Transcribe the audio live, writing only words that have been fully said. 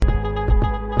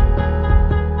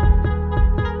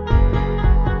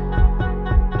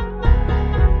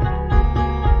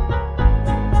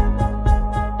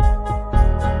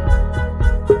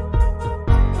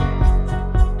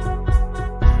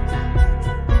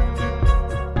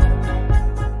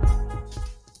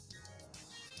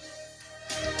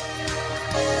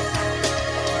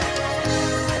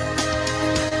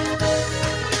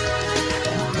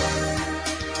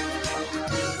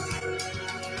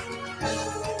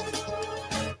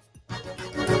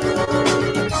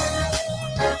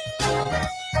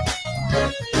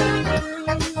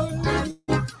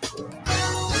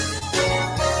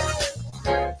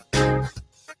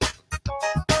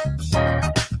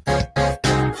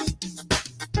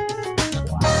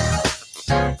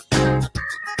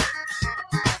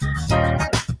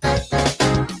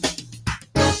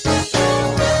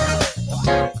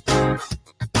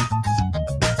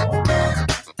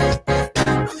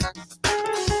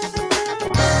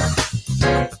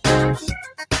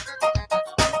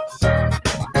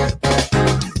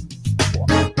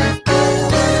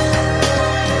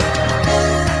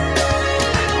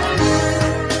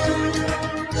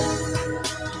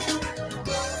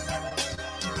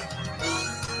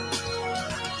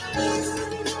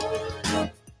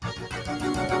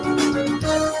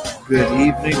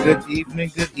Good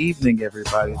evening,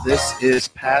 everybody. This is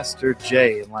Pastor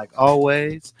Jay, and like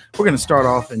always, we're going to start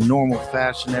off in normal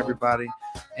fashion, everybody.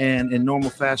 And in normal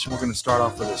fashion, we're going to start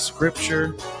off with a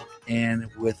scripture and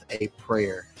with a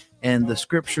prayer. And the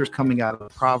scripture is coming out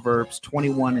of Proverbs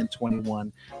 21 and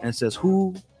 21, and it says,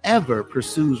 "Whoever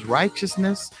pursues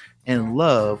righteousness and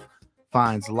love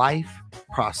finds life,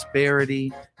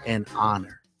 prosperity, and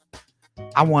honor."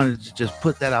 I wanted to just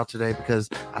put that out today because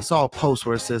I saw a post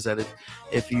where it says that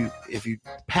if you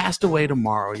passed away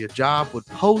tomorrow, your job would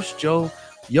post your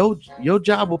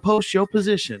job will post your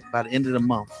position by the end of the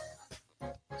month.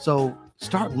 So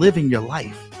start living your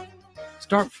life.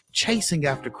 Start chasing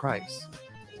after Christ.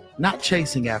 Not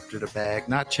chasing after the bag,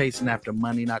 not chasing after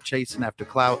money, not chasing after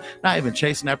clout, not even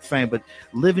chasing after fame, but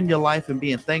living your life and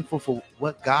being thankful for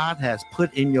what God has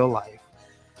put in your life.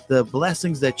 The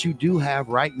blessings that you do have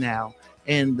right now,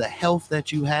 and the health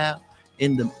that you have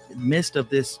in the midst of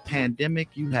this pandemic.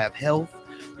 You have health,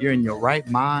 you're in your right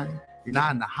mind, you're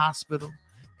not in the hospital,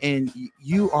 and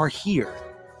you are here,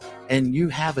 and you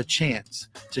have a chance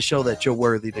to show that you're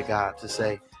worthy to God, to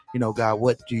say, God,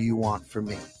 what do you want from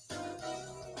me?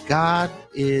 God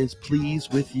is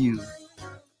pleased with you.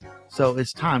 So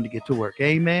it's time to get to work.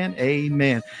 Amen.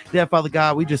 Amen. Yeah, Father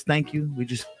God, we just thank you. We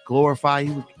just glorify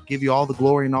you. We give you all the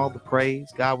glory and all the praise.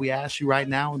 God, we ask you right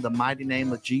now in the mighty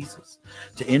name of Jesus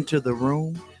to enter the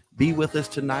room. Be with us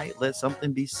tonight. Let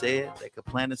something be said that could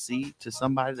plant a seed to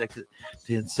somebody that could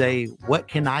to say, what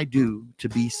can I do to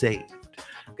be saved?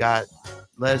 God,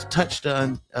 let's touch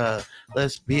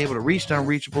let's be able to reach the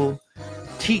unreachable,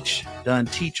 teach the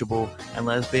unteachable, and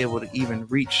let's be able to even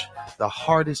reach the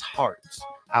hardest hearts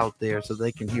out there so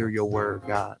they can hear your word,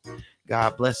 God.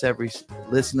 God, bless every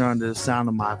listener under the sound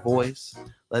of my voice.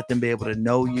 Let them be able to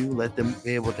know you. Let them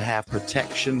be able to have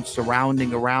protection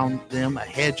surrounding around them, a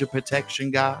hedge of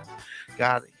protection, God.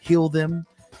 God, heal them,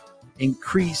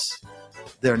 increase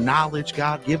their knowledge,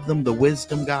 God. Give them the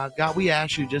wisdom, God. God, we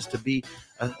ask you just to be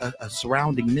a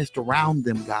surrounding mist around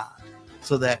them, God,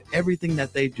 so that everything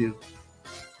that they do,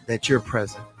 that you're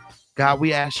present. God,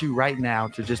 we ask you right now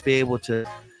to just be able to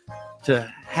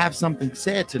have something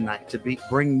said tonight, to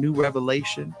bring new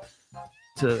revelation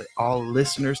to all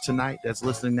listeners tonight that's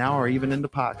listening now or even in the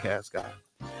podcast, God.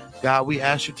 God, we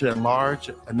ask you to enlarge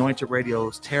Anointed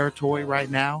Radio's territory right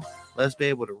now. Let's be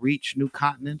able to reach new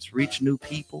continents, reach new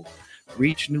people,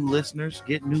 reach new listeners,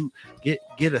 get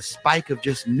a spike of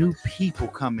just new people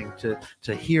coming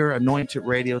to hear Anointed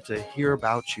Radio, to hear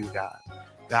about you, God.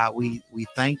 God, we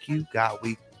thank you. God,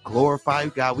 we glorify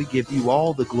you. God, we give you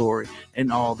all the glory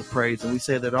and all the praise. And we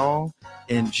say that all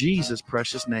in Jesus'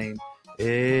 precious name.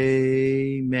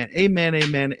 Amen. Amen.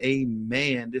 Amen.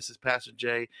 Amen. This is Pastor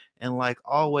Jay. And like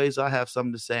always, I have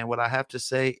something to say. And what I have to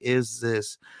say is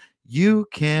this. You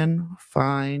can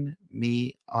find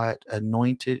me at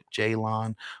Anointed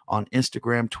Jaylon on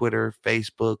Instagram, Twitter,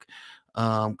 Facebook,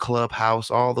 Clubhouse,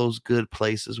 all those good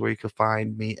places where you can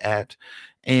find me at.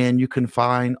 And you can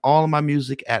find all of my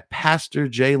music at Pastor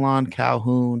Jaylon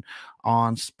Calhoun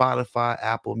on Spotify,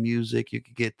 Apple Music. You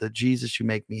can get the Jesus You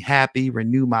Make Me Happy,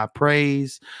 Renew My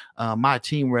Praise, My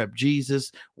Team Rep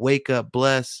Jesus, Wake Up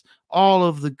Bless, all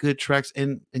of the good tracks,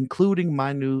 and including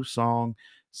my new song,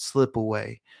 Slip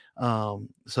Away.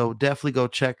 So definitely go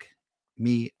check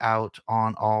me out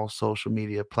on all social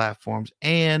media platforms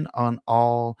and on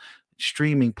all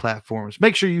streaming platforms.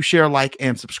 Make sure you share, like,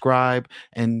 and subscribe.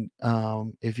 And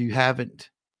if you haven't,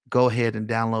 go ahead and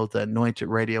download the Anointed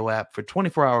Radio app for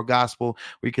 24-hour gospel,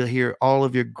 where you can hear all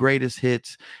of your greatest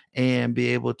hits and be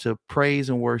able to praise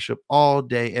and worship all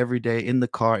day, every day, in the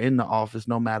car, in the office,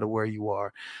 no matter where you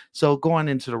are. So going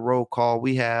into the roll call,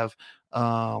 we have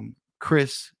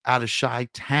Chris out of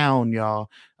Chi-Town, y'all.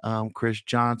 Chris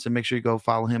Johnson. Make sure you go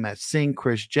follow him at Sing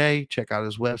Chris J. Check out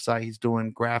his website. He's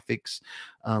doing graphics.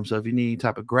 So if you need any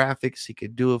type of graphics, he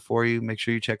could do it for you. Make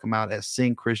sure you check him out at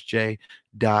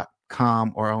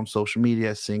singchrisj.com or on social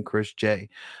media at Sing Chris J.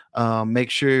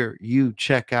 Make sure you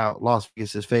check out Las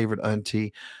Vegas' favorite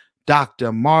auntie,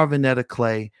 Dr. Marvinetta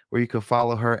Clay, where you can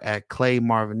follow her at Clay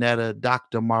Marvinetta,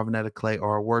 Dr. Marvinetta Clay,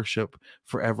 or Worship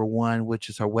Forever One, which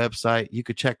is her website. You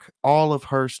could check all of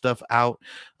her stuff out.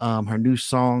 Her new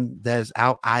song that is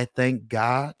out, I Thank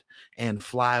God, and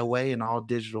Fly Away, in all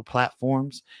digital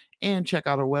platforms. And check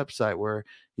out her website, where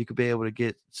you could be able to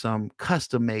get some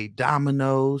custom-made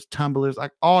dominoes, tumblers,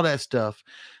 like all that stuff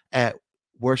at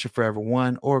Worship Forever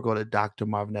One, or go to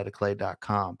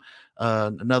drmarvinettaclay.com.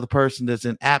 Another person that's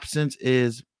in absence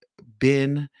is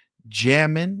Ben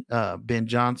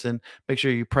Johnson. Make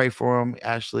sure you pray for him.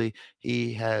 Actually,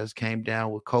 he has came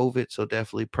down with COVID, so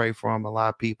definitely pray for him. A lot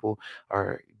of people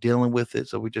are dealing with it,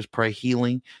 so we just pray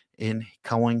healing in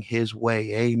going his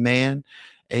way. Amen.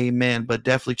 Amen. But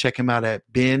definitely check him out at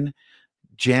Ben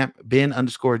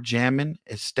underscore Jammin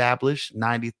established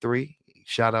 93.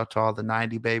 Shout out to all the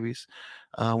 90 babies.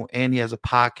 And he has a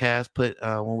podcast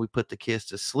when we put the kids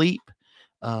to sleep.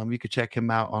 You can check him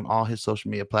out on all his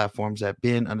social media platforms at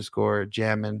Ben underscore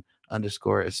Jammin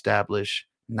underscore establish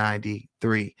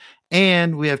 93.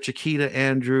 And we have Chiquita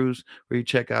Andrews, where you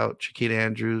check out Chiquita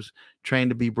Andrews,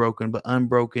 Trained to Be Broken but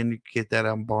Unbroken. You can get that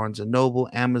on Barnes and Noble,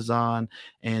 Amazon.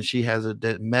 And she has a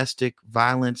domestic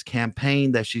violence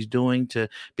campaign that she's doing to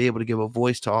be able to give a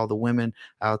voice to all the women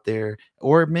out there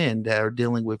or men that are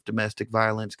dealing with domestic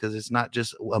violence, because it's not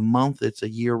just a month, it's a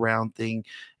year-round thing.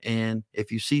 And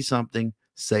if you see something,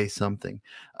 say something.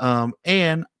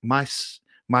 And my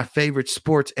favorite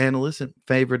sports analyst and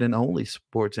favorite and only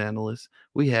sports analyst,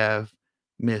 we have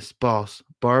Miss Boss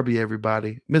Barbie,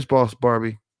 everybody. Miss Boss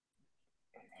Barbie.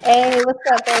 Hey,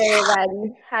 what's up,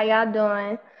 everybody? How y'all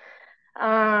doing?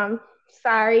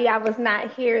 Sorry I was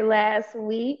not here last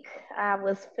week. I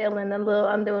was feeling a little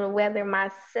under the weather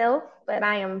myself, but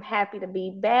I am happy to be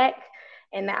back.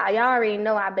 And y'all already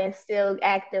know I've been still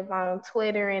active on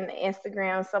Twitter and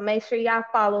Instagram. So make sure y'all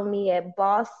follow me at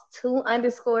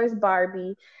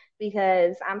boss2_Barbie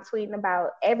because I'm tweeting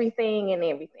about everything and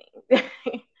everything.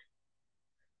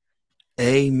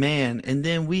 Amen. And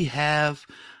then we have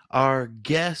our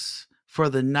guest for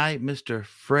the night, Mr.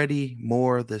 Freddie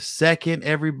Moore the second,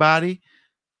 everybody.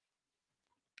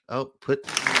 Oh,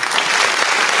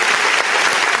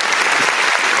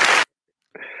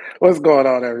 What's going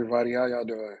on, everybody? How y'all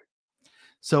doing?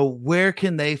 So where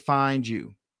can they find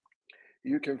you?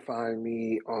 You can find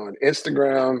me on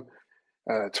Instagram,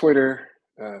 Twitter,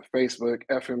 Facebook,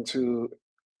 FM2,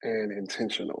 and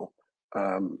Intentional.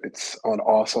 It's on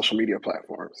all social media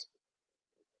platforms.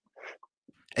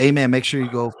 Amen. Make sure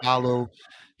you go follow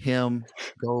him,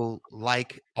 go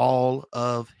like all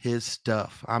of his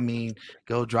stuff. I mean,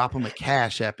 go drop him a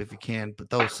cash app if you can,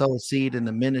 but sow a seed in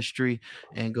the ministry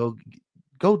and go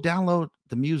download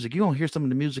the music. You're gonna hear some of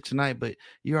the music tonight, but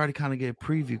you already kind of get a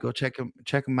preview. Go check him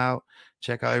out,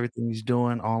 check out everything he's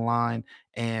doing online,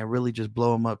 and really just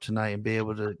blow him up tonight and be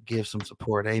able to give some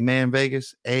support. Amen,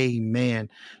 Vegas. Amen.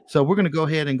 So we're gonna go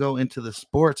ahead and go into the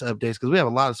sports updates because we have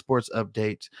a lot of sports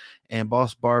updates. And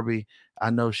Boss Barbie, I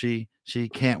know she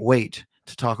can't wait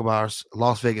to talk about our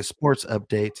Las Vegas sports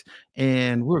updates.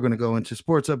 And we're gonna go into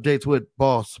sports updates with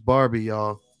Boss Barbie,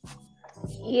 y'all.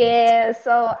 Yeah,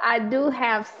 so I do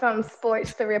have some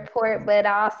sports to report, but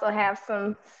I also have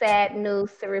some sad news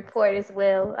to report as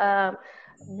well.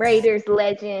 Raiders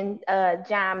legend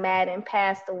John Madden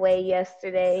passed away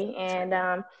yesterday,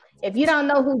 and if you don't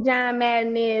know who John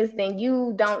Madden is, then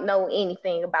you don't know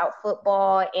anything about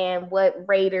football and what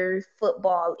Raiders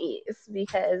football is,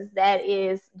 because that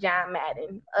is John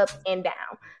Madden up and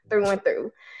down, through and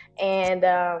through. And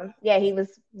yeah, he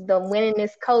was the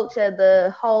winningest coach of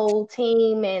the whole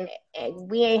team, and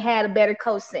we ain't had a better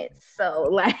coach since. So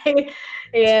like,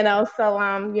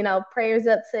 prayers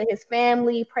up to his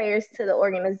family, prayers to the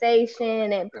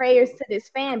organization, and prayers to this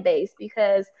fan base,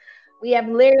 because we have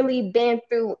literally been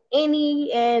through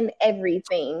any and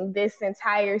everything this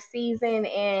entire season,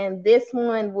 and this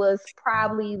one was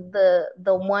probably the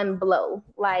one blow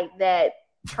like that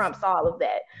trumps all of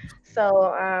that.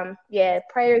 So yeah,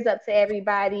 prayers up to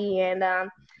everybody, and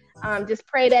just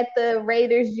pray that the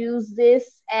Raiders use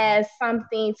this as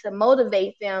something to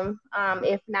motivate them,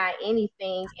 if not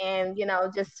anything, and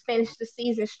just finish the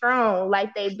season strong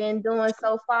like they've been doing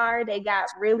so far. They got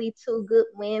really two good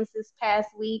wins this past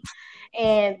week,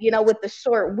 and with the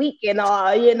short week and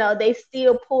all, they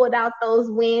still pulled out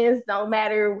those wins, no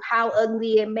matter how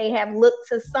ugly it may have looked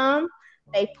to some.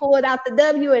 They pulled out the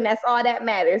W, and that's all that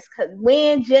matters. Cause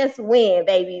win, just win,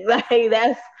 baby. Like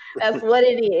that's what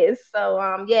it is.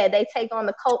 So yeah, they take on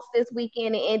the Colts this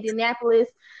weekend in Indianapolis.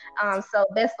 So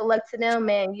best of luck to them,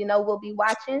 and we'll be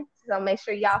watching. So make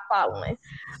sure y'all following.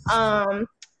 On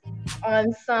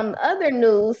some other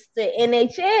news, the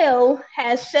NHL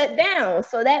has shut down.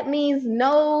 So that means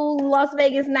no Las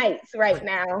Vegas Knights right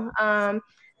now.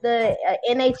 The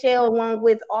NHL, along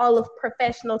with all of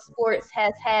professional sports,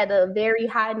 has had a very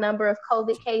high number of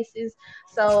COVID cases.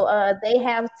 So they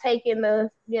have taken the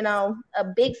a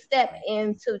big step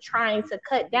into trying to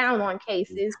cut down on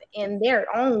cases in their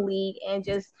own league and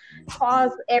just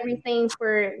pause everything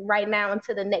for right now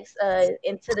into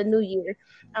the new year.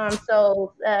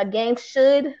 So games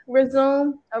should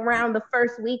resume around the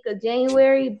first week of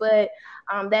January, but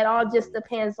that all just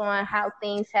depends on how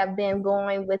things have been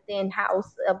going within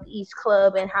house of each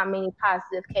club and how many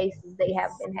positive cases they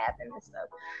have been having and stuff.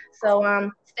 So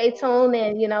stay tuned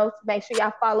and make sure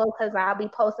y'all follow because I'll be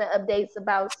posting updates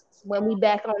about when we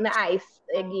back on the ice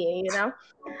again.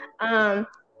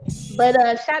 But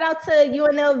shout out to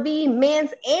UNLV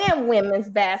men's and women's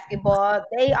basketball.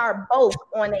 They are both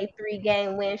on a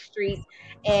 3-game win streak,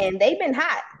 and they've been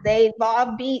hot. They've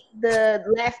all beat the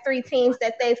last 3 teams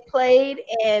that they've played,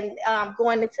 and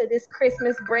going into this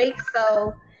Christmas break,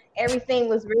 so everything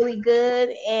was really good.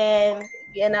 And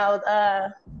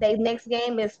their next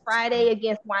game is Friday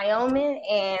against Wyoming,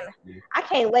 and I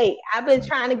can't wait. I've been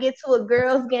trying to get to a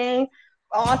girls' game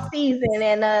all season,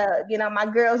 and my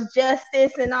girls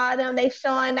Justice and all them, they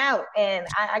showing out, and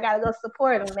I gotta go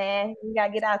support them, man. You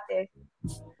gotta get out there.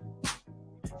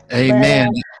 Amen.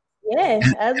 But,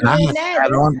 other than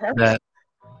that,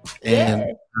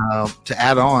 and to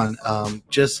add on,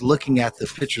 just looking at the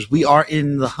pictures, we are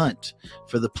in the hunt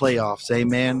for the playoffs.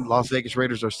 Amen. Las Vegas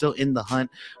Raiders are still in the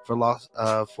hunt for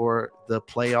the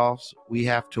playoffs. We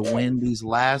have to win these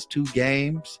last 2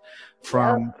 games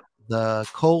from the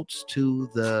Colts to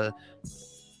the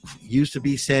used to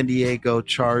be San Diego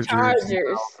Chargers.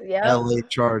 LA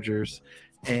Chargers.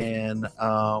 And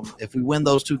if we win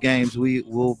those 2 games, we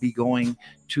will be going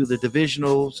to the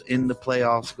divisionals in the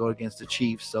playoffs, go against the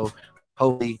Chiefs. So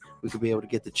hopefully we could be able to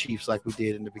get the Chiefs like we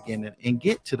did in the beginning and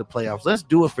get to the playoffs. Let's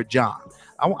do it for John.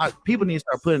 People need to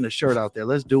start putting the shirt out there.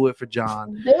 Let's do it for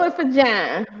John. Do it for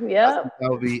John. Yep. That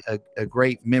would be a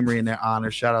great memory in their honor.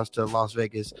 Shout outs to Las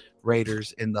Vegas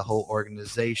Raiders and the whole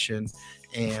organization.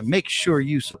 And make sure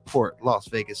you support Las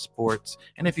Vegas sports.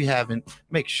 And if you haven't,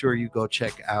 make sure you go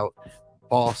check out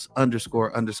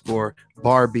boss__Barbie,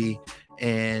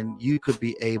 and you could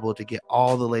be able to get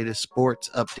all the latest sports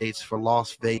updates for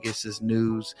Las Vegas's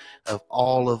news of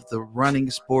all of the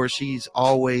running sports. She's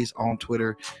always on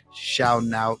Twitter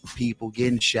shouting out people,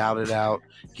 getting shouted out,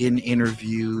 getting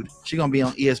interviewed. She's gonna be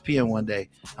on ESPN one day.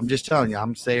 I'm just telling you.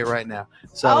 I'm saying it right now.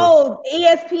 So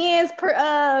ESPN's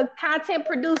content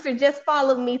producer just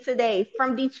followed me today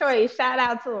from Detroit. Shout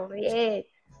out to him. Yeah.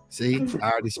 See,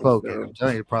 I already spoke it. I'm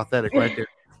telling you, prophetic right there.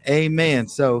 Amen.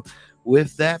 So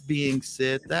with that being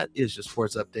said, that is your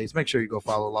sports updates. Make sure you go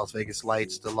follow Las Vegas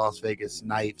Lights, the Las Vegas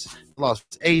Knights, the Las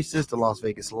Aces, the Las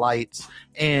Vegas Lights,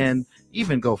 and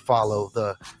even go follow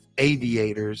the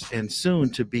Aviators and soon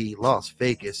to be Las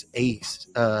Vegas Ace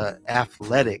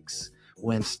Athletics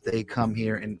once they come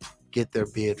here and get their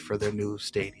bid for their new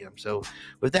stadium. So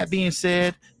with that being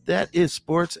said, that is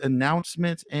sports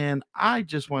announcements. And I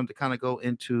just wanted to kind of go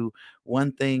into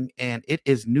one thing, and it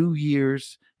is New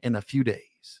Year's in a few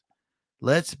days.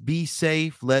 Let's be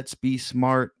safe. Let's be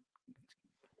smart.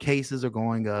 Cases are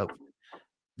going up.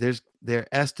 They're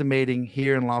estimating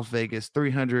here in Las Vegas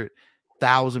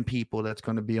 300,000 people that's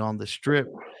going to be on the strip.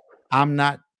 I'm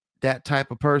not that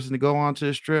type of person to go onto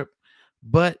the strip,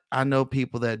 but I know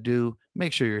people that do.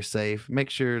 Make sure you're safe. Make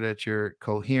sure that you're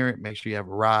coherent. Make sure you have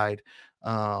a ride.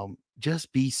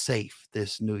 Just be safe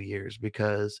this New Year's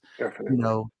because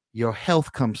your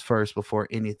health comes first before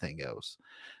anything else.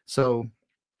 So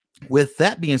with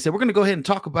that being said, we're going to go ahead and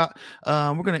talk about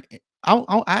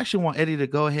I actually want Eddie to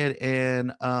go ahead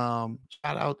and shout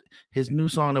out his new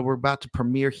song that we're about to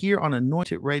premiere here on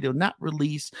Anointed Radio, not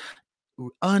released,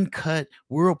 uncut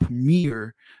world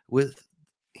premiere with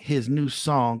his new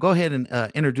song. Go ahead and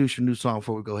introduce your new song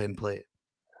before we go ahead and play it.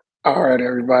 All right,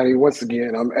 everybody. Once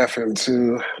again, I'm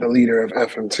FM2, the leader of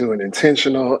FM2 and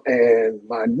Intentional, and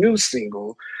my new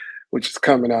single, which is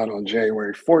coming out on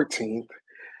January 14th,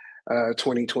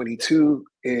 2022,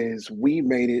 is We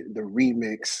Made It, the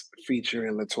remix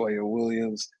featuring Latoya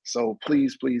Williams. So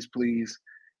please, please, please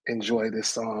enjoy this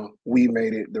song, We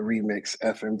Made It, the remix,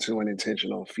 FM2 and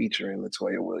Intentional, featuring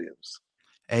Latoya Williams.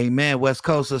 Amen. West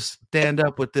Coast, let's stand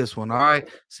up with this one. All right.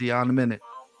 See y'all in a minute.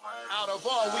 Out of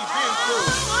all we've been through,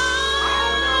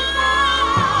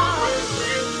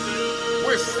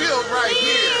 we're still right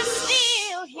here.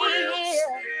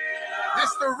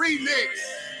 This the remix.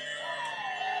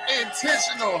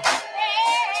 Intentional.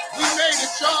 We made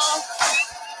it, y'all.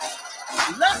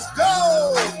 Let's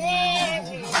go.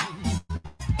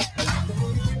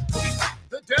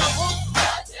 The devil,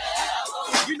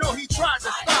 you know he tried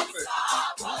to stop it,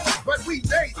 but we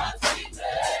made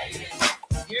it.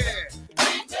 Yeah.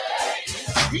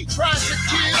 He tried to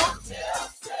kill,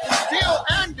 steal,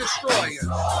 and destroy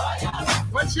us.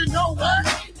 But you know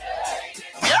what?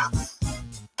 Yes.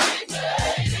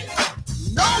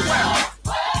 Nowhere.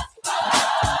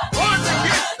 Born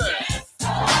against us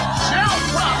shall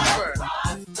prosper.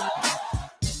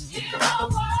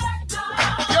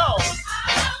 Yo,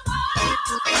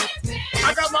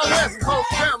 I got my West Coast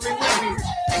family with me.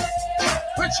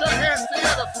 Put your hands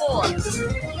together for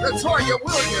Latoya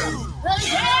Williams.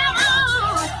 The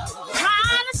devil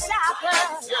trying to stop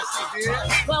us. Yes, he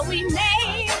did. But we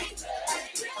made it.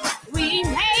 We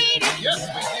made it. Yes,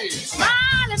 we did.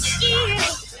 Trying to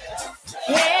steal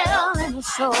hell and the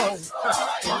sword.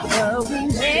 But we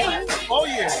made it. Oh,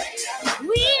 yeah.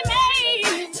 We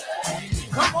made it.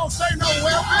 Come on, say no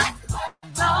weapon.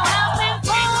 No weapon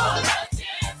formed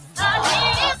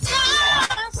against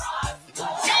us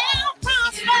shall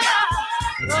prosper.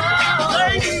 Oh,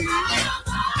 Ladies,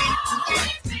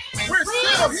 we're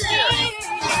still here.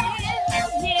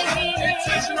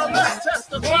 Intentional, let's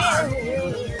testify.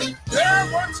 There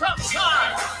were tough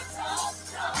times.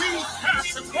 We had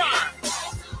to cry.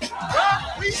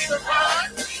 But we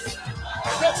survived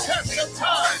the test of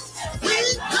time. We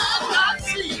could not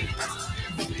see.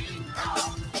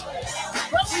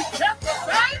 But we kept the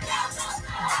faith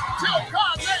till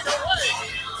God made a way.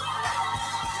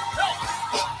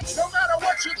 No matter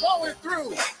what you're going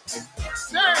through,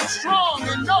 stand strong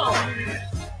and know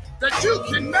that you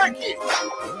can make it.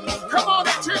 Come on,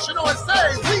 intentional, and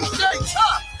say, we stay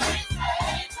tough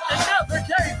and never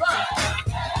gave up.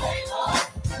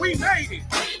 We made it.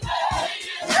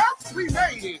 Yes, we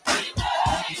made it.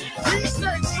 We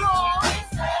stay strong,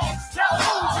 kept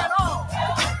moving on.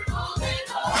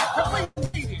 'Cause we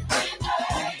made it.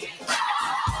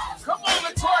 Come on,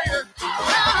 Latoya.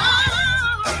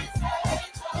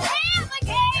 never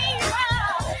gave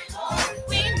up.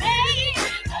 We made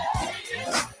it.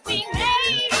 We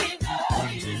made it.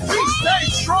 We stay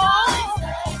strong,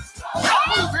 kept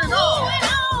moving on. Moving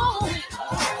on.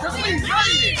 'Cause we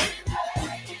made it.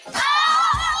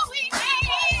 Oh, we made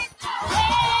it.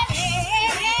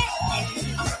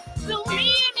 So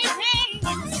many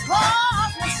things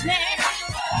hopelessness.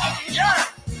 Yeah.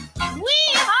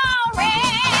 We've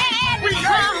already We made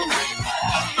come. it.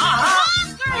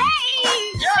 Uh-huh.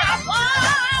 Great. Yeah.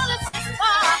 All the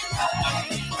far.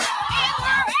 In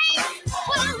the race,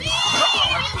 we're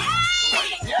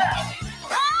leading. Yeah.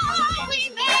 Oh, we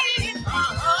made it.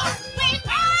 Uh-huh. We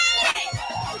made it.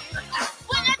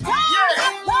 When the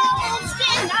dark closed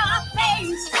in our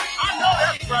face, I know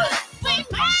that's right. we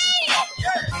made it.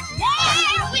 Yeah.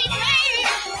 Yeah, we made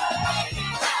it.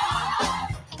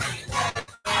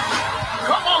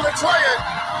 Come on,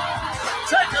 Latoya.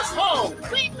 Take us home.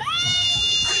 We made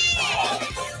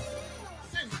it.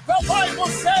 The Bible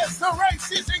says the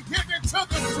race isn't given to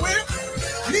the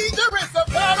swift, neither is the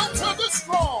battle to the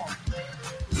strong.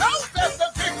 Know that the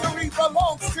victory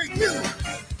belongs to you.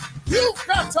 You've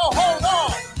got to hold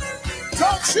on.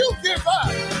 Don't you give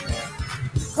up.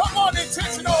 Come on,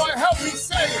 intentional, and help me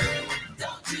say it.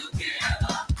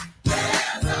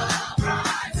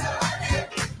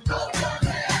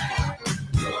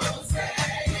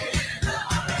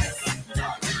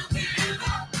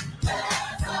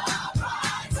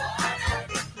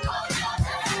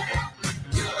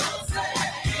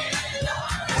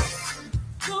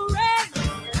 The race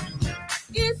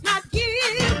is not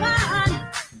given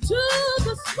to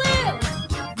the swift,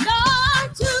 nor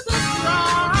to the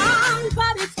strong,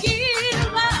 but it's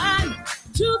given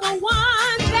to the one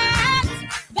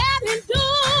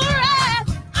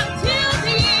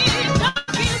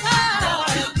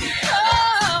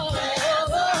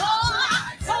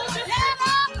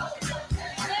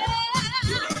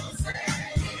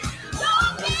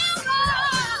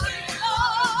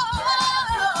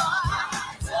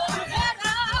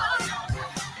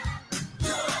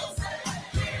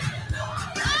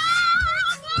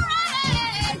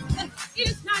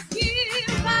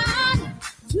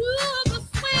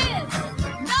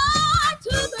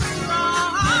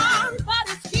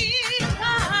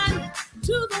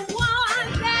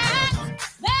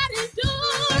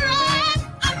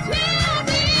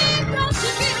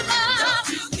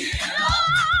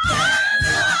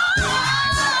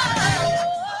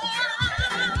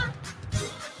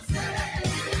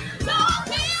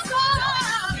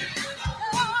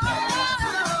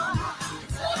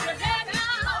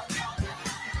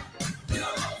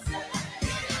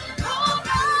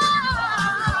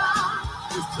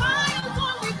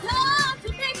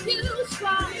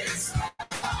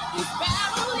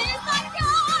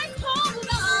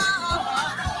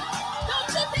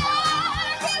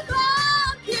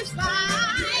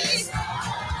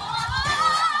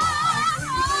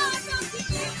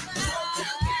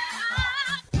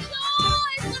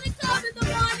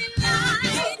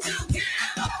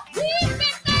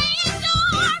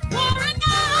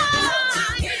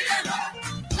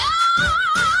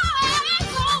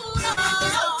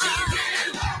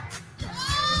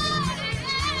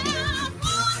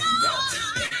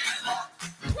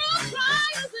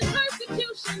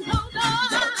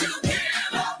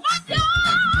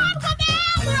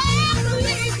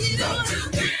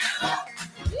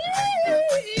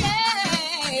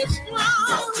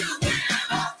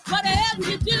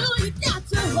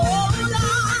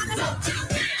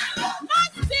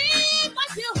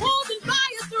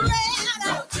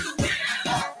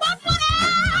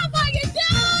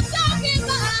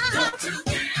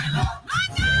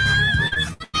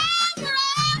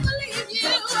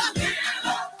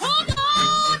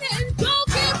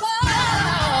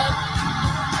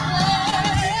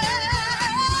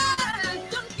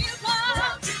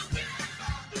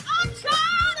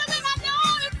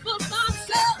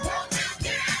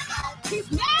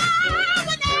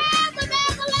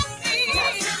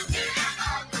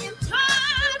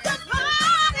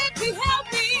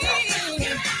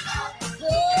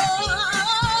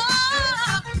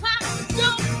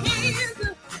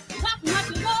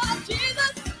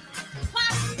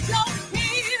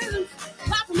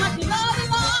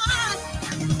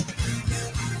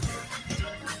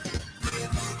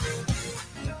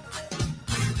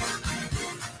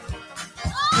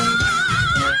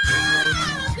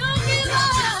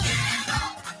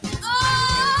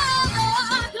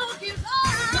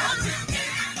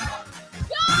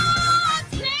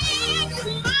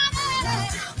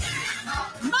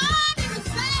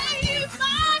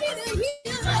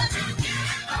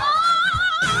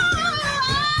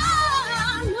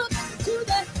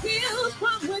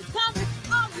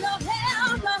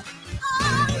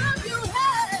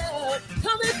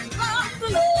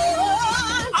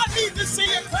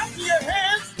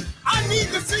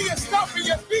see you stomping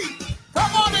your feet.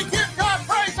 Come on and give God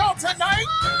praise on tonight.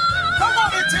 Come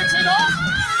on, intentional.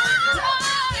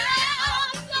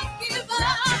 Don't give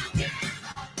up.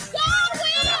 God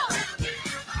will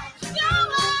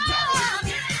show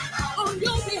up on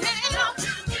your behalf.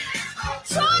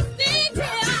 Trust in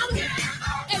Him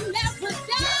and never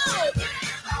doubt.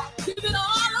 Give it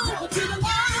all over to the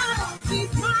Lord.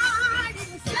 He's mighty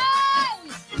to save,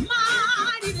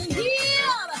 mighty to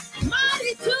heal,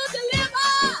 mighty to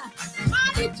deliver,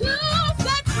 mighty to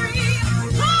set free.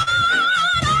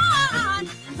 Hold on,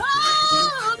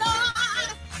 hold on,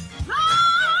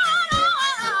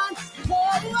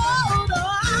 hold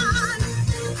on.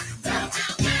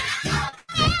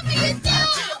 Whatever you do,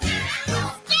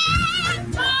 stand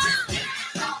firm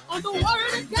on the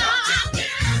word of God.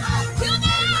 You'll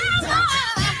never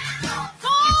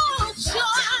fall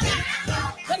short,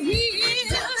 but He is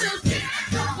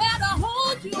there to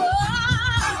hold you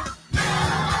up.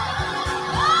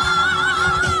 Oh,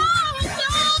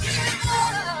 don't give up.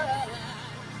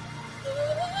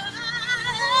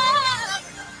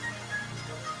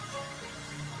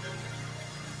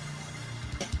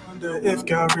 Wonder if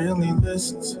God really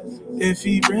listens, if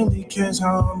He really cares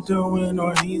how I'm doing,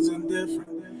 or He's indifferent.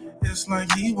 It's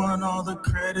like He want all the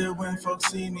credit when folks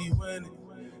see me winning.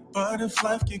 But if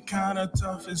life get kinda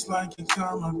tough, it's like you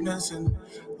come up missing.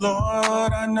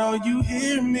 Lord, I know you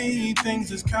hear me, things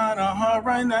is kinda hard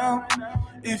right now.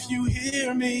 If you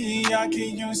hear me, I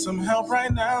can use some help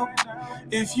right now.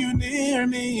 If you near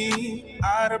me,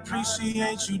 I'd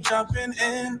appreciate you jumping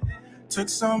in. Took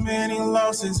so many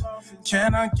losses,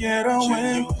 can I get a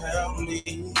win? Can you help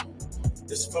me?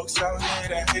 There's folks out here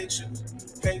that hate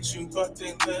you, but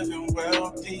they living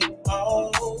wealthy.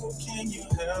 Oh, can you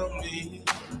help me?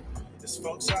 There's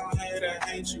folks out here that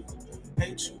hate you,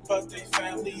 but they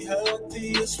family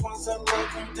healthy. It's ones that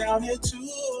love you down here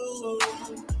too.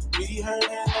 We hurt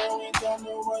and we don't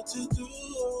know what to do.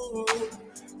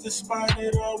 Despite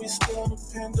it all, we still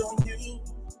depend on you.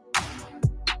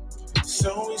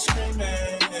 So we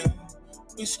screaming.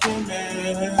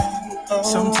 Oh.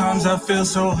 Sometimes I feel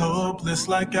so hopeless,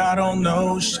 like I don't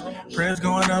know shit. Prayers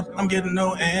going up, I'm getting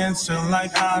no answer,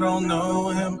 like I don't know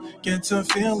Him. Get to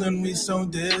feeling we so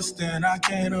distant, I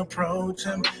can't approach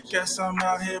Him. Guess I'm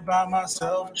out here by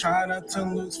myself, trying not to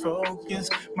lose focus.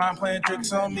 Mind playing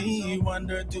tricks on me,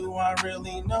 wonder do I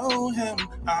really know Him?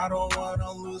 I don't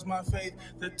wanna lose my faith,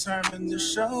 determined to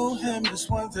show Him. There's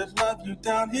ones that love you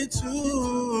down here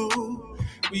too.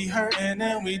 We hurting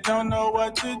and we don't know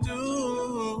what to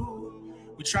do.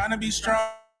 We trying to be strong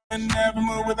and never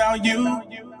move without you.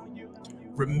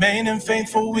 Remaining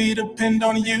faithful, we depend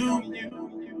on you.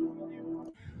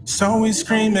 So we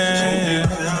screaming,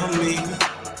 help me.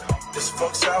 There's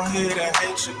folks out here that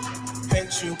hate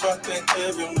you, but they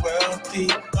living wealthy.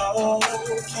 Oh,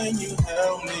 can you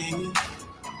help me?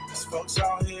 There's folks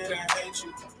out here that hate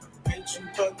you,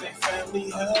 but they family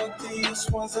healthy. It's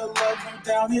ones that love you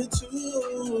down here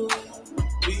too.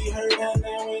 We hurt and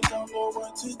then we don't know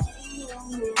what to do.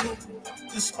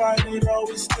 Despite it all,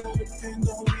 we still depend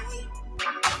on you.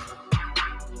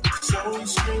 So we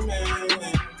screaming,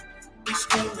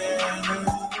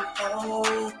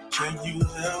 oh, can you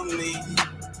help me?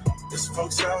 There's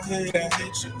folks out here that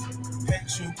hate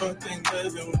you, but they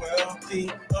living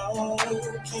wealthy. Oh,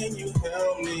 can you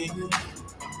help me?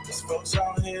 There's folks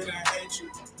out here that hate you,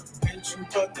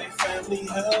 but they family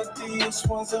healthy. It's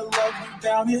ones that love you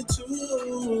down here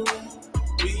too.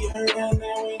 We hurt and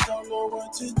then we don't know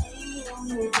what to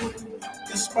do.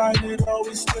 Despite it all,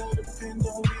 we still depend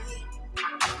on you.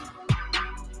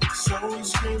 So we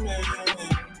screaming,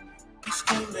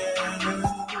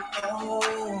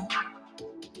 oh.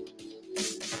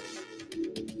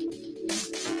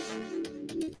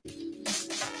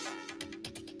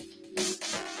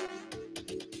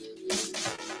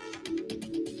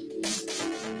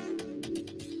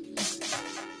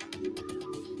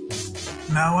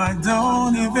 Now I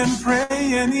don't even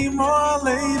pray anymore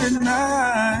late at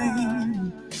night.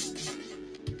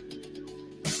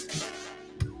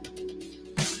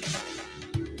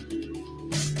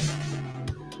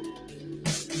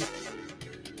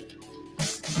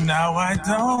 Now I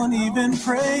don't even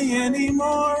pray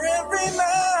anymore every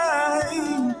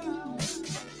night.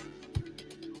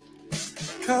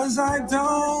 'Cause I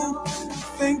don't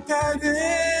think that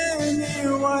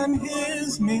anyone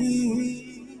hears me.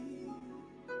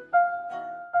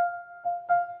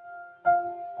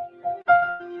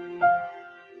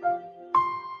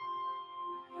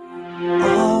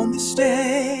 On this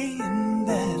day in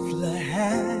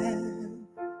Bethlehem,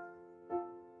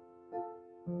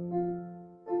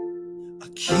 a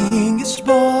king is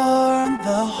born,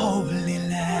 the Holy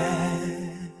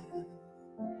Land.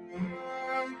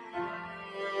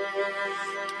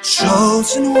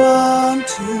 chosen one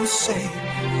to say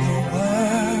the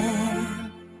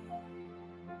word.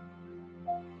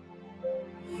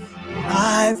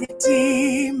 My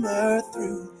Redeemer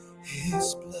through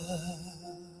his blood.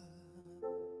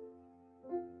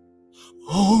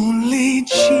 Only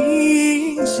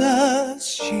Jesus,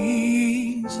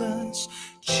 Jesus,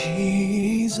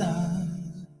 Jesus.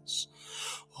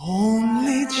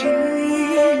 Only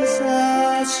Jesus,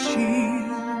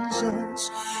 Jesus,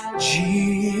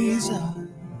 Jesus.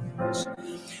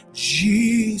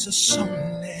 Jesus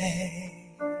only.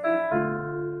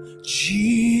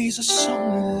 Jesus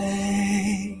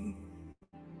only.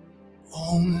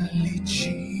 Only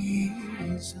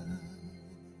Jesus.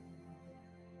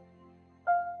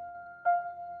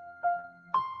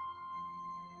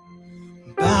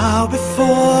 Bow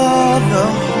before the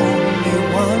Holy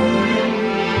One.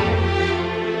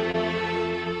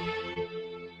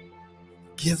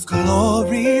 Give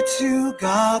glory to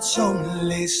God's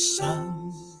only Son.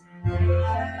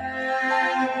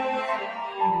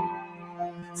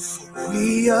 For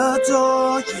we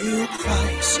adore you,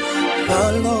 Christ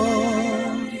the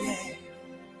Lord. Yeah.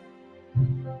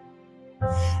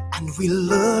 And we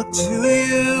look to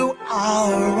you,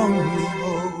 our only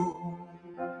hope.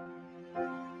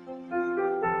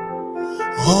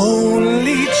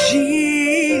 Only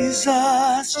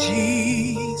Jesus,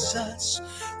 Jesus,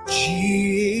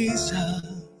 Jesus.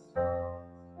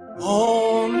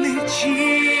 Only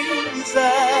Jesus,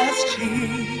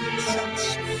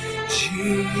 Jesus,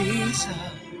 Jesus.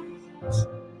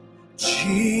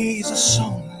 Jesus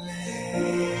only.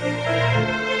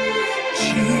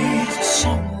 Jesus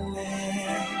only.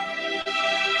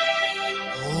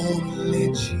 Only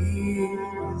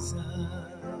Jesus.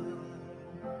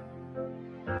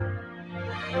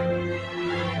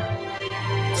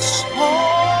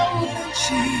 Only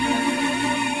Jesus.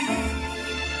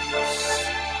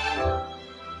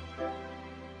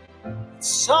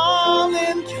 It's all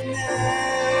in your name.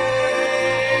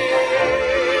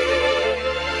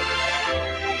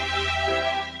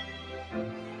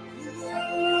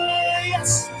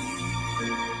 Yes.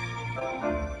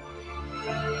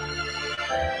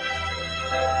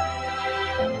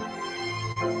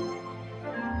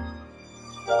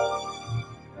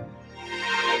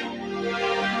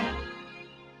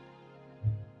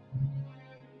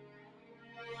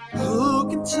 Who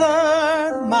can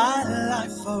turn my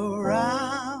life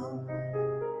around?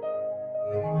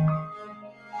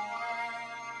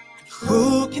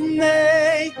 Who can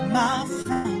make my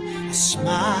frown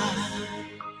smile?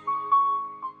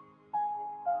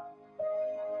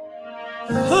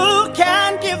 Who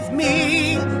can give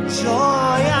me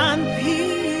joy and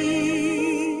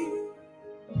peace?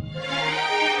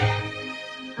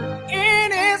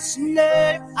 In His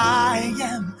name I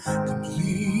am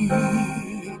complete.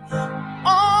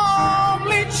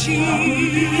 Only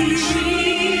Jesus,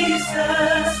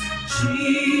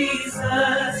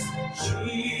 Jesus,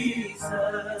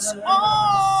 Jesus.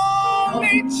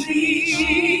 Only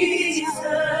Jesus,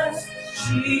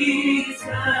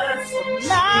 Jesus,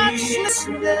 matchless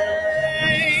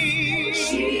name.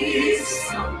 Jesus,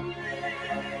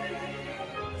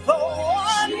 the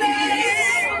one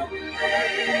name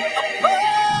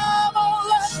above all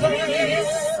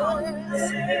others.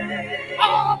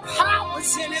 All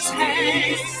powers in His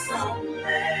hands.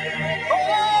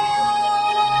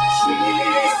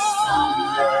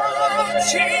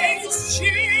 Jesus,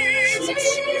 Jesus,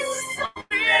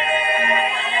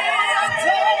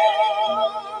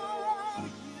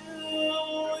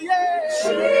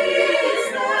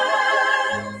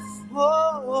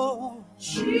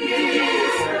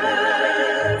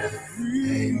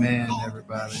 Amen,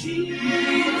 everybody.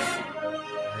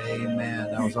 Amen.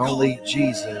 That was Only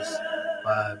Jesus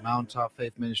by Mountaintop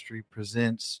Faith Ministry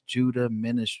presents Judah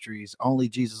Ministries. Only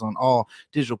Jesus on all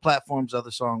digital platforms. The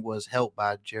other song was Help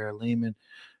by Jared Lehman.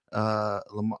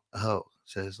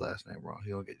 Said his last name wrong.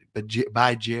 He don't get it. But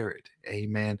by Jared.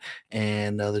 Amen.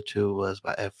 And the other two was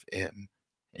by FM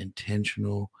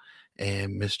Intentional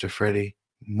and Mr. Freddie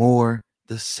Moore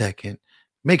II.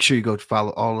 Make sure you go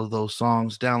follow all of those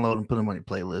songs, download and put them on your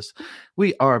playlist.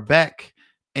 We are back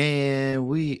and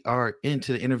we are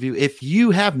into the interview. If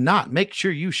you have not, make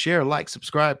sure you share, like,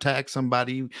 subscribe, tag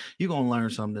somebody. You're going to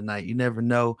learn something tonight. You never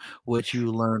know what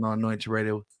you learn on Anointed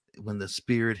Radio when the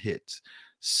Spirit hits.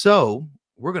 So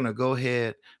we're going to go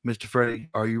ahead. Mr. Freddie,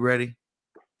 are you ready?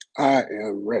 I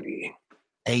am ready.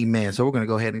 Amen. So we're going to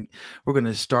go ahead and we're going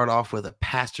to start off with a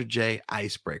Pastor J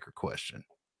icebreaker question.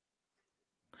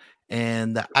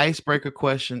 And the icebreaker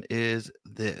question is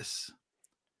this.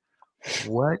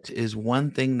 What is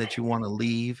one thing that you want to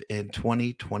leave in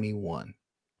 2021?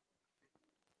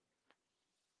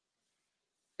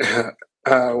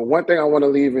 One thing I want to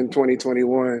leave in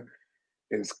 2021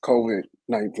 is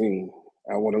COVID-19.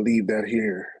 I want to leave that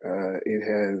here. It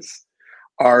has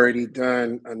already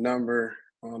done a number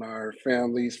on our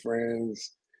families,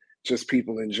 friends, just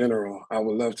people in general. I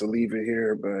would love to leave it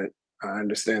here, but I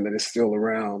understand that it's still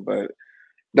around. But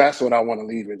that's what I want to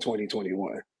leave in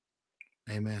 2021.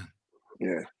 Amen.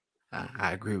 Yeah.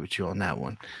 I agree with you on that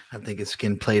one. I think it's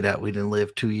getting played out. We didn't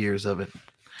live 2 years of it.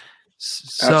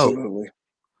 So Absolutely.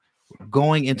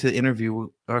 going into the interview,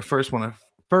 I first want to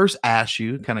first ask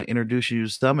you, kind of introduce you to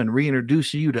some and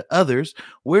reintroduce you to others.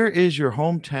 Where is your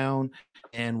hometown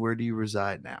and where do you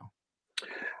reside now?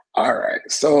 All right.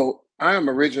 So I am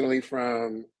originally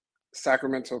from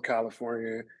Sacramento,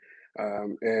 California,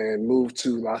 and moved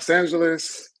to Los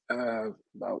Angeles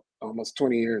about almost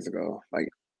 20 years ago, like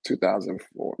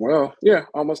 2004. Well, yeah,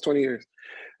 almost 20 years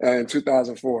in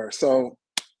 2004. So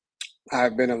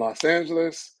I've been in Los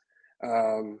Angeles.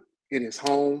 It is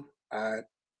home. I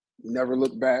never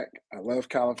look back. I love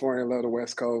California, love the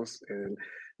West Coast and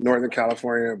Northern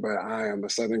California, but I am a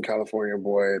Southern California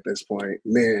boy at this point,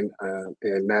 and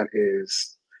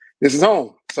this is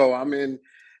home. So I'm in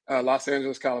Los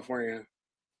Angeles, California,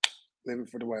 living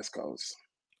for the West Coast.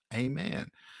 Amen.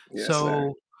 Yes, So,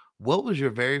 sir. what was your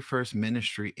very first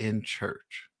ministry in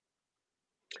church?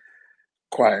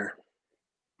 Choir.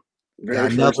 Got Very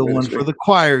first another one ministry. for the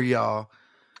choir, y'all.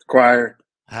 Choir.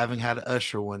 I haven't had an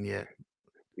usher one yet.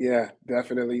 Yeah,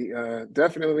 definitely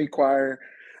choir.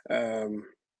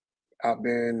 I've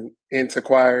been into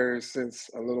choirs since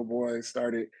a little boy.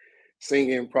 Started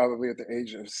singing probably at the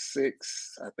age of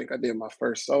 6. I think I did my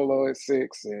first solo at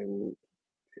 6, and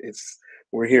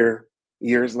we're here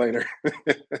years later.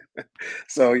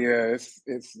 So yeah,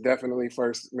 it's definitely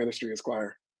first ministry is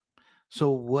choir. So,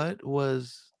 what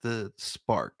was the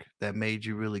spark that made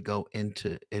you really go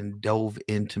into and dove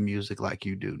into music like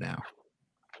you do now?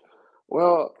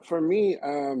 Well, for me,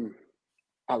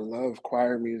 I love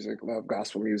choir music, love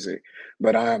gospel music,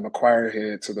 but I am a choir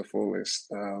head to the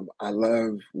fullest. I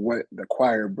love what the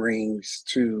choir brings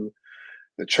to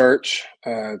the church,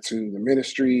 to the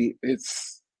ministry.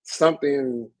 It's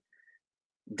something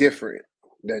different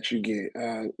that you get.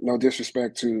 No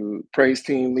disrespect to praise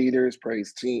team leaders,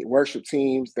 praise team, worship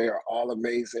teams. They are all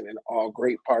amazing and all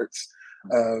great parts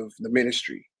of the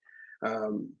ministry.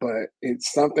 But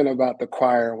it's something about the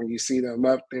choir when you see them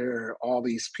up there, all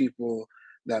these people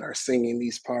that are singing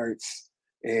these parts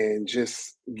and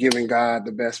just giving God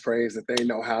the best praise that they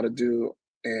know how to do.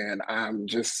 And I'm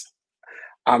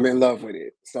in love with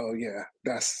it. So yeah,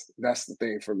 that's the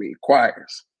thing for me.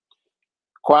 Choirs,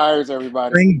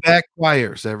 everybody. Bring back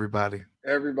choirs, everybody.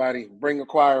 Everybody, bring a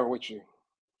choir with you.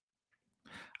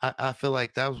 I feel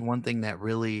like that was one thing that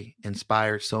really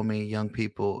inspired so many young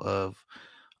people of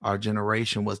our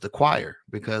generation was the choir,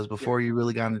 because before you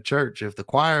really got into church, if the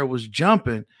choir was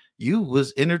jumping, you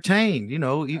was entertained. You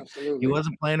Absolutely.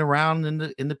 wasn't playing around in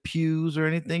the pews or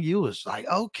anything. You was like,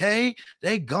 okay,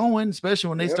 they going, especially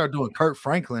when they Yep. start doing Kurt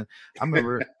Franklin. I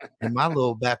remember in my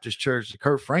little Baptist church,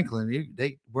 Kurt Franklin,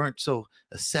 they weren't so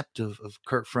acceptive of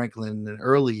Kurt Franklin in the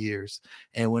early years.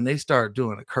 And when they started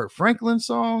doing a Kurt Franklin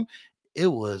song, it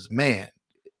was, man,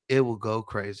 it will go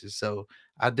crazy. So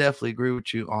I definitely agree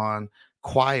with you on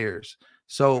choirs.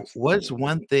 So what's Absolutely.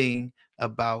 one thing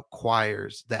about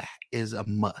choirs that is a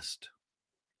must?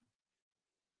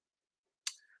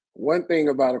 One thing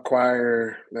about a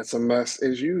choir that's a must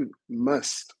is you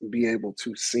must be able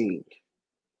to sing.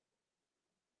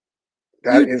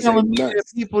 That You is a telling me that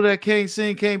must. people that can't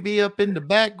sing can't be up in the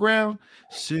background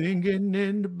singing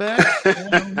in the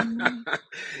background?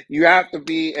 You have to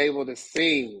be able to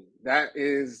sing. That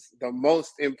is the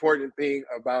most important thing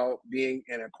about being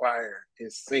in a choir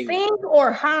is singing. Sing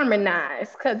or harmonize,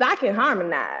 because I can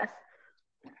harmonize.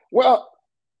 Well,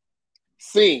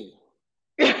 sing.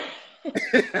 But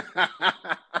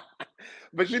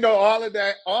all of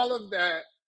that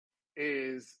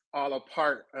is all a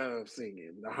part of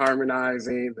singing. The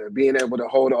harmonizing, the being able to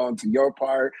hold on to your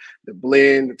part, the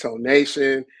blend, the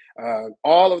tonation,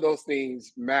 all of those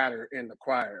things matter in the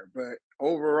choir. But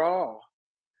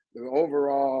the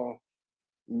overall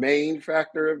main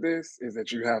factor of this is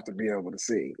that you have to be able to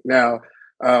sing. Now,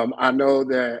 I know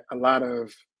that a lot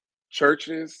of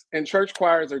churches and church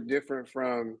choirs are different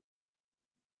from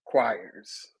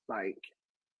choirs, like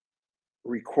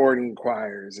recording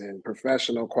choirs and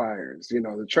professional choirs.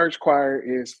 The church choir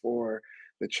is for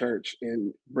the church,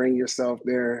 and bring yourself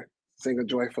there, sing a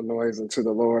joyful noise unto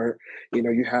the Lord.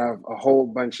 You have a whole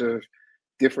bunch of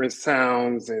different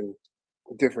sounds and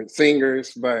different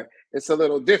singers, but it's a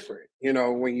little different,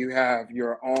 when you have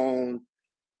your own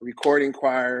recording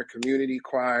choir, community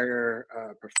choir,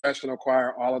 professional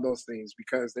choir, all of those things,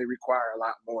 because they require a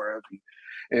lot more of you.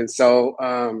 And so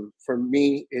for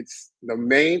me, it's the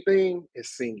main thing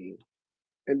is singing.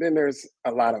 And then there's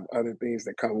a lot of other things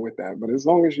that come with that. But as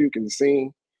long as you can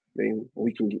sing, then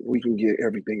we can get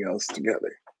everything else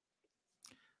together.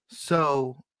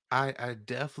 So I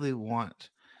definitely want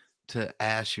to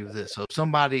ask you this. So if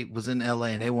somebody was in LA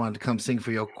and they wanted to come sing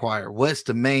for your choir, what's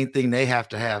the main thing they have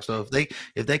to have? So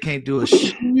if they can't do a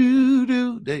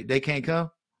shoo-doo, they can't come?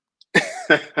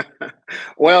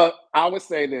 Well, I would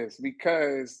say this,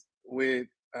 because with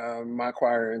my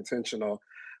choir Intentional,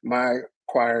 my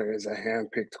choir is a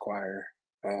hand-picked choir.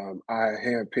 I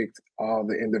handpicked all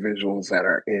the individuals that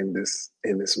are in this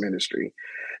ministry.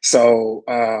 So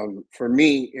for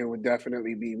me, it would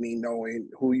definitely be me knowing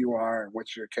who you are and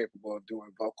what you're capable of doing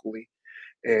vocally,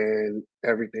 and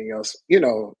everything else.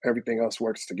 Everything else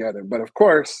works together. But of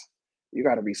course, you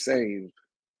got to be saved,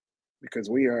 because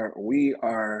we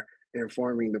are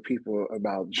informing the people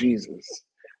about Jesus,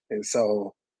 and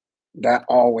so that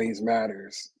always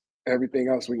matters. Everything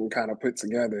else we can kind of put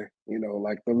together,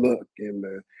 like the look and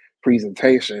the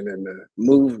presentation and the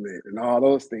movement and all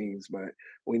those things. But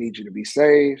we need you to be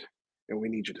saved, and we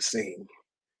need you to sing,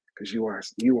 because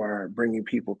you are bringing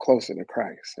people closer to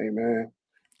Christ. Amen.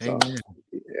 So, Amen.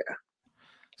 yeah.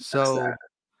 So,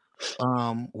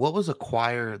 what was a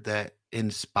choir that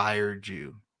inspired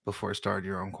you before you started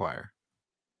your own choir?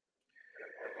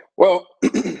 Well,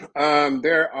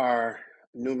 there are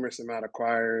numerous amount of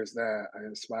choirs that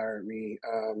inspired me.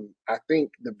 I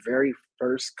think the very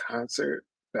first concert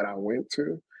that I went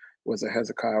to was a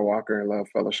Hezekiah Walker and Love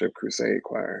Fellowship Crusade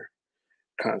Choir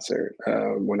concert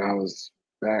when I was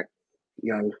back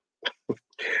young,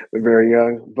 very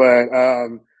young. But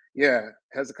yeah,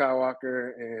 Hezekiah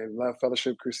Walker and Love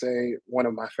Fellowship Crusade. One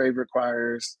of my favorite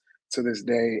choirs to this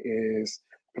day is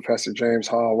Professor James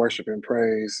Hall, Worship and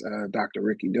Praise, Dr.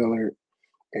 Ricky Dillard,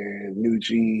 and New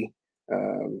G,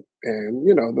 and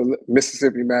the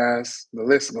Mississippi Mass. The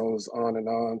list goes on and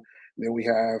on. Then we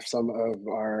have some of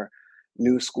our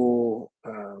new school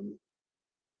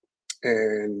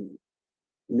and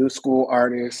new school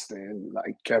artists, and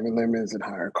like Kevin Lemons and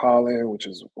Higher Calling, which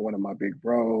is one of my big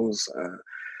bros.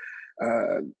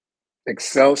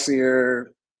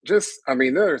 Excelsior. There's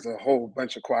a whole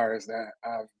bunch of choirs that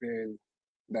I've been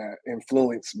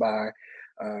influenced by.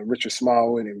 Richard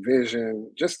Smallwood and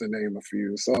Vision, just to name a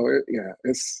few. So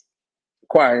it's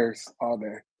choirs all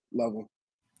day. Love them.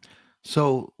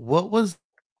 So what was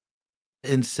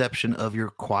the inception of your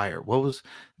choir? What was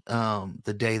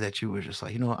the day that you were just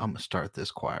like, I'm gonna start this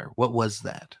choir? What was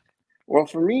that? Well,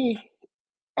 for me,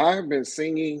 I've been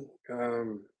singing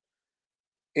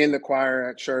in the choir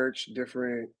at church,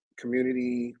 different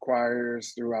community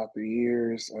choirs throughout the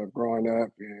years of growing up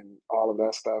and all of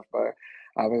that stuff. But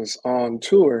I was on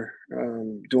tour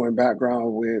doing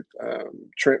background with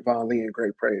Trent Von Lee and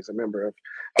Great Praise. I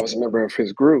was a member of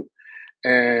his group.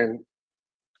 And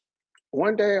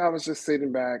one day I was just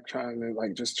sitting back trying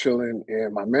to just chilling,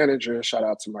 and my manager, shout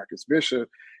out to Marcus Bishop,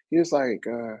 he was like,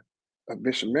 a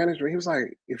Bishop manager, he was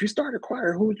like, if you start a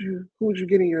choir, who would you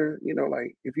get in your,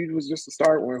 if you was just to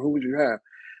start one, who would you have?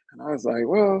 And I was like,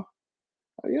 well,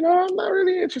 I'm not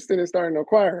really interested in starting a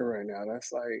choir right now.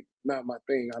 That's not my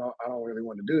thing. I don't really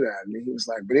want to do that. And he was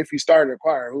like, but if you started a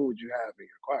choir, who would you have in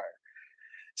your choir?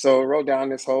 So I wrote down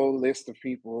this whole list of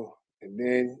people. And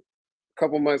then a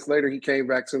couple months later, he came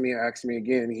back to me and asked me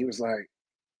again. And he was like,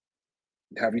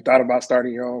 have you thought about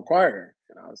starting your own choir?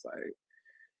 And I was like,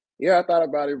 yeah, I thought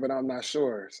about it, but I'm not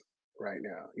sure right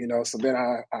now. So then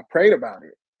I prayed about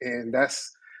it. And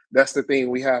that's the thing.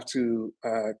 We have to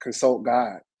consult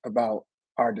God about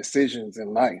our decisions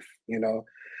in life,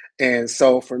 And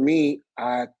so for me,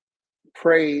 I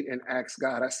prayed and asked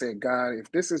God, I said, God, if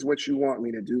this is what you want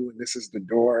me to do, and this is the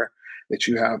door that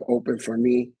you have open for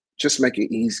me, just make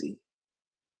it easy.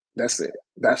 That's it.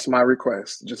 That's my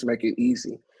request. Just make it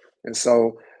easy. And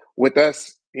so with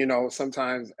us,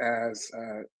 sometimes as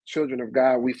children of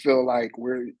God, we feel like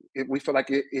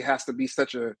it has to be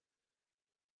such a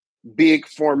big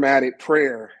formatted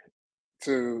prayer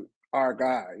to our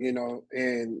God,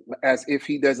 and as if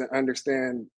he doesn't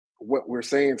understand what we're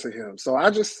saying to him. So I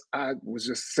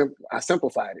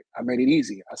simplified it. I made it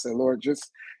easy. I said, Lord, just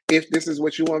if this is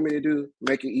what you want me to do,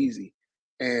 make it easy.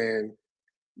 And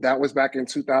that was back in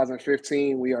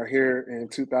 2015. We are here in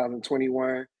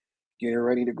 2021, getting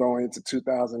ready to go into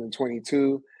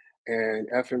 2022, and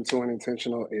FM2 and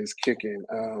Intentional is kicking.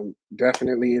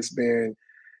 Definitely, it's been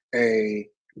a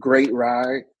great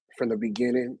ride from the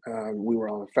beginning. We were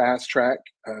on a fast track.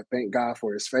 Thank God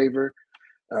for his favor.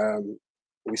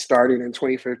 We started in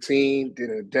 2015, did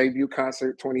a debut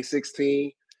concert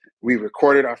 2016. We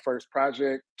recorded our first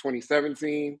project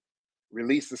 2017,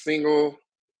 released a single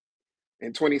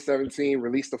in 2017,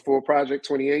 released a full project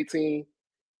 2018.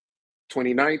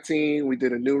 2019, we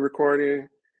did a new recording.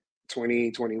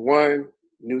 2021,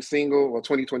 new single. Well,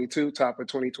 2022, top of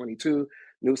 2022,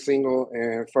 new single.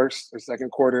 And first or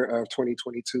second quarter of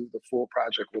 2022, the full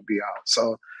project will be out.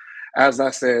 So as I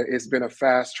said, it's been a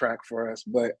fast track for us,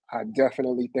 but I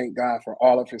definitely thank God for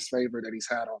all of his favor that he's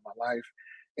had on my life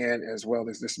and as well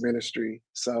as this ministry.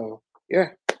 So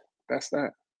yeah, that's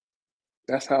that.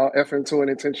 That's how FM2 and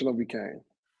Intentional became.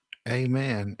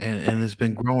 Amen. And it's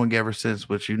been growing ever since,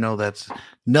 but you know that's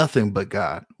nothing but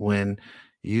God. When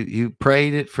you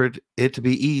prayed it for it to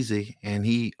be easy, and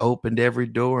he opened every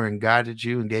door and guided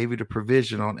you and gave you the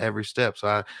provision on every step.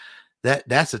 So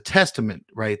that's a testament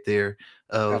right there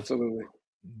of Absolutely.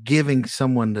 giving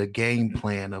someone the game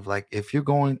plan of like, if you're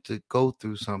going to go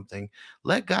through something,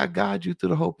 let God guide you through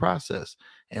the whole process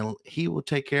and he will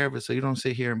take care of it. So you don't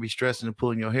sit here and be stressing and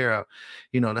pulling your hair out.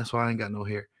 You know, that's why I ain't got no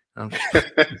hair.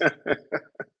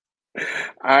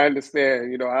 I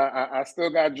understand. You know, I still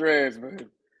got dreads, but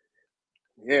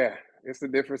yeah, it's a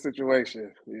different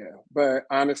situation. Yeah. But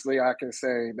honestly, I can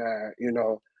say that, you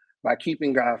know, by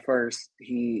keeping God first,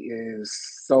 he is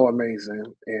so amazing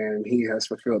and he has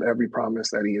fulfilled every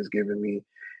promise that he has given me.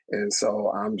 And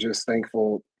so I'm just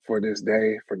thankful for this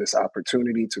day, for this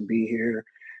opportunity to be here,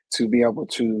 to be able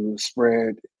to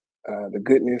spread the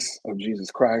goodness of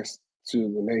Jesus Christ to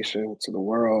the nation, to the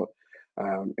world,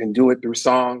 and do it through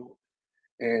song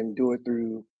and do it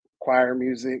through choir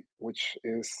music, which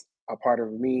is a part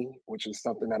of me, which is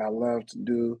something that I love to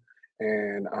do.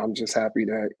 And I'm just happy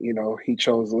that, you know, he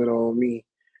chose little old me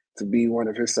to be one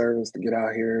of his servants to get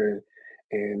out here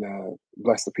and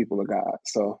bless the people of God.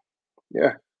 So,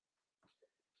 yeah.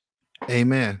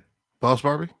 Amen. Boss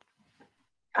Barbie?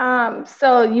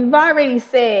 So you've already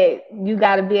said you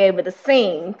got to be able to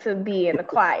sing to be in the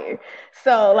choir.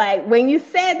 So like when you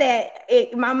said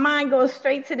that, my mind goes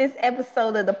straight to this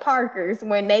episode of the Parkers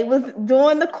when they was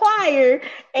doing the choir,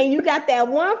 and you got that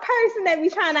one person that be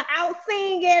trying to out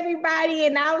sing everybody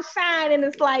and outshine, and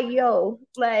it's like, yo,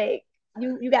 like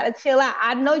you got to chill out.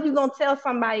 I know you're gonna tell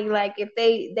somebody like if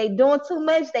they doing too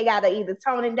much, they got to either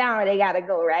tone it down or they got to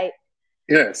go, right?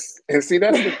 Yes. And see,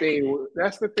 that's the thing.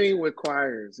 That's the thing with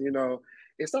choirs, you know,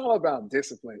 it's all about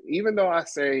discipline. Even though I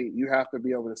say you have to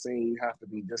be able to sing, you have to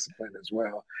be disciplined as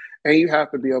well. And you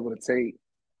have to be able to take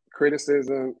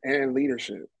criticism and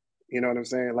leadership. You know what I'm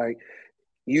saying? Like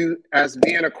you, as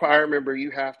being a choir member,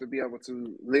 you have to be able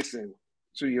to listen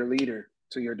to your leader,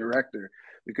 to your director,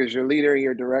 because your leader and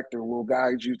your director will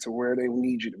guide you to where they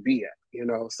need you to be at, you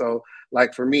know? So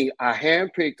like for me, I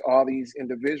handpicked all these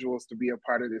individuals to be a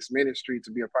part of this ministry,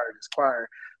 to be a part of this choir,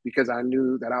 because I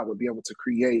knew that I would be able to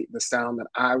create the sound that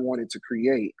I wanted to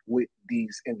create with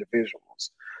these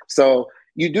individuals. So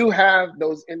you do have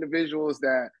those individuals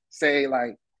that say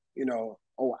like, you know,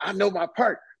 oh, I know my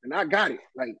part and I got it.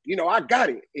 Like, you know, I got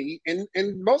it.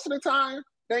 And most of the time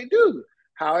they do.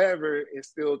 However, it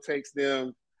still takes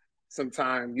them some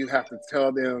time. You have to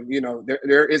tell them, you know,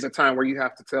 there is a time where you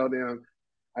have to tell them,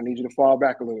 I need you to fall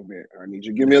back a little bit, or I need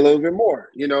you to give me a little bit more,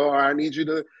 you know, or I need you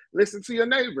to listen to your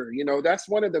neighbor. You know, that's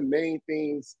one of the main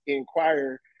things in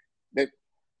choir that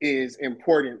is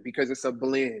important because it's a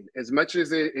blend. As much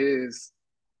as it is,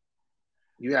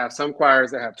 you have some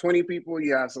choirs that have 20 people,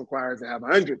 you have some choirs that have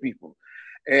 100 people.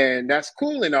 And that's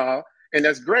cool and all, and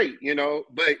that's great, you know,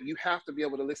 but you have to be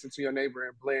able to listen to your neighbor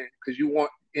and blend because you want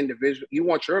you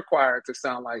want your choir to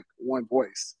sound like one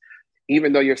voice.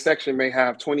 Even though your section may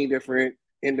have 20 different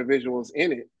individuals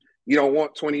in it, you don't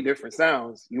want 20 different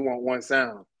sounds. You want one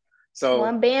sound. So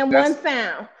one band, one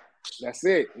sound. That's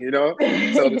it, you know.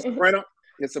 So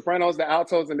the sopranos, the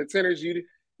altos, and the tenors, you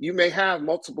may have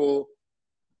multiple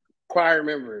choir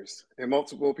members and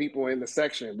multiple people in the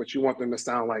section, but you want them to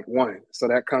sound like one. So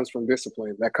that comes from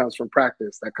discipline, that comes from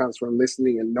practice, that comes from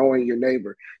listening and knowing your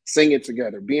neighbor, singing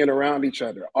together, being around each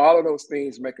other. All of those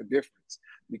things make a difference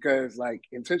because like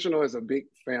Intentional is a big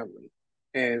family.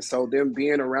 And so them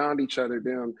being around each other,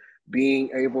 them being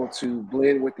able to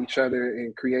blend with each other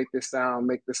and create this sound,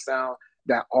 make the sound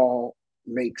that all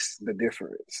makes the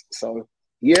difference. So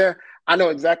yeah, I know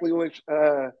exactly which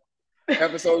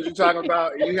episodes you're talking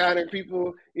about. You had the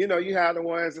people, you know, you had the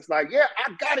ones that's like, yeah,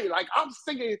 I got it. Like I'm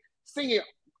singing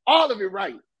all of it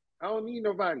right. I don't need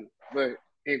nobody. But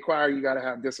in choir, you got to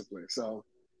have discipline. So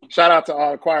shout out to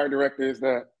all the choir directors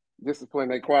that discipline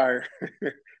their choir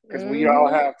because we all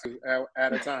have to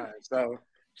at a time. So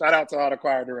shout out to all the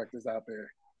choir directors out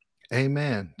there.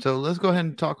 Amen. So let's go ahead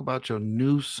and talk about your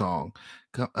new song.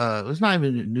 It's not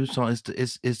even a new song. It's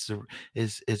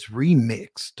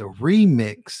remixed. The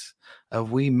remix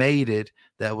of "We Made It"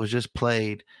 that was just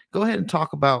played. Go ahead and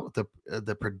talk about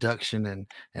the production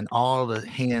and all the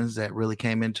hands that really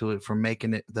came into it from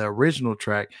making it the original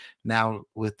track. Now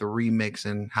with the remix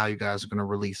and how you guys are going to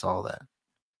release all that.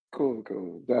 Cool,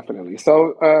 cool, definitely.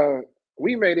 So,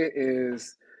 "We Made It"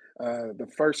 is the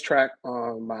first track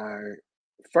on my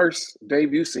first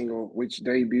debut single, which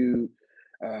debuted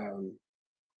um,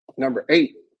 number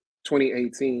 8,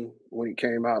 2018, when it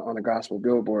came out on the Gospel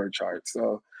Billboard chart.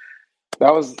 So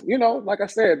that was, like I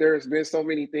said, there's been so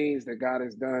many things that God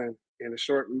has done in a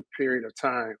short period of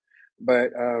time.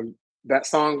 But that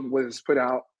song was put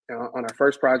out on our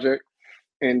first project,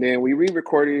 and then we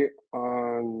re-recorded it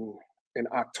in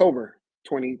October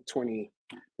 2020,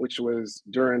 which was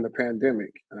during the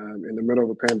pandemic. In the middle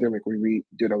of the pandemic, we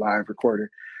did a live recording,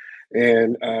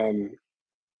 and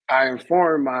I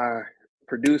informed my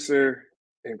producer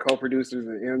and co-producers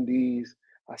and MDs.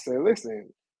 I said,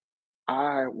 "Listen,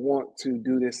 I want to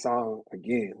do this song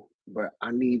again, but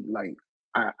I need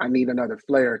I need another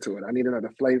flair to it. I need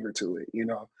another flavor to it,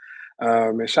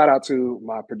 And shout out to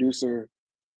my producer,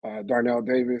 Darnell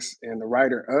Davis, and the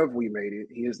writer of "We Made It."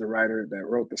 He is the writer that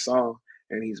wrote the song,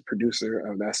 and he's a producer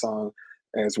of that song,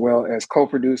 as well as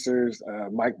co-producers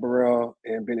Mike Burrell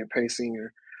and Bennett Paysinger.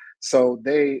 So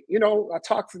they, I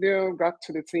talked to them, got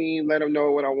to the team, let them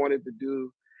know what I wanted to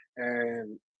do,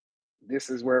 and this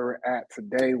is where we're at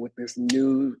today with this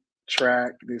new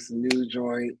track, this new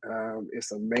joint.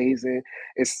 It's amazing.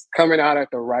 It's coming out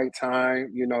at the right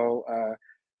time.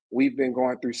 We've been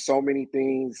going through so many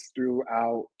things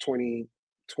throughout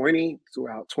 2020,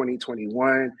 throughout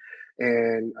 2021.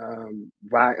 And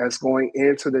by us going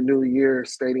into the new year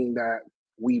stating that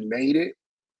we made it,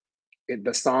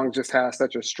 the song just has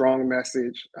such a strong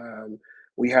message.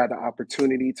 We had the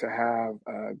opportunity to have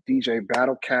DJ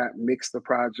Battle Cat mix the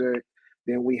project.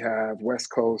 Then we have West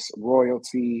Coast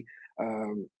royalty,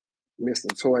 Miss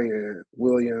Latoya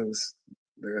Williams,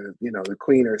 the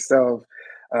queen herself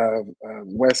of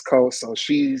West Coast. So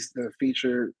she's the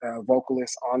featured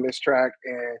vocalist on this track,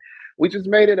 and we just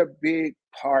made it a big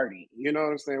party. You know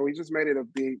what I'm saying? We just made it a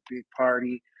big, big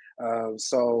party.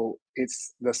 So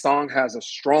the song has a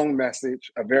strong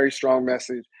message, a very strong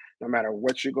message. No matter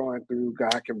what you're going through,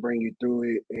 God can bring you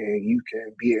through it, and you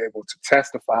can be able to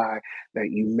testify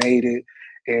that you made it.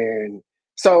 And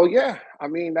so, yeah, I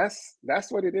mean,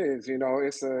 that's what it is.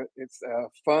 It's a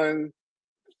fun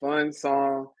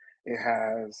song. It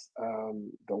has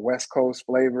the West Coast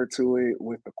flavor to it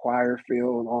with the choir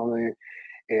feel on it.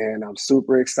 And I'm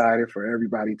super excited for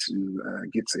everybody to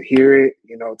get to hear it.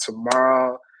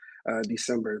 Tomorrow,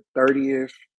 December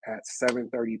 30th at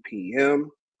 7:30 p.m.,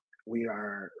 we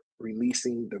are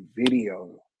releasing the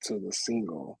video to the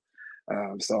single.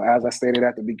 So as I stated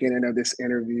at the beginning of this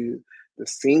interview, the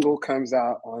single comes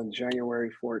out on January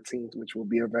 14th, which will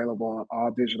be available on all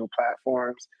digital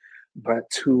platforms. But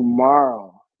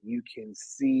tomorrow, you can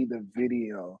see the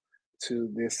video to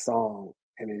this song,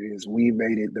 and it is "We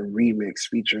Made It," the remix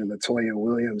featuring Latoya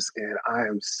Williams. And I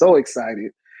am so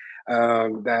excited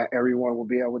that everyone will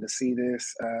be able to see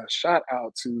this. Shout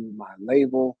out to my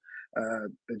label,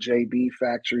 the JB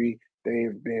Factory.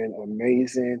 They've been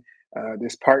amazing.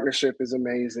 This partnership is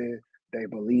amazing. They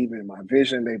believe in my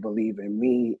vision. They believe in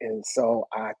me. And so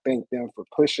I thank them for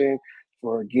pushing,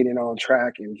 for getting on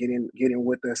track and getting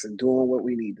with us and doing what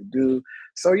we need to do.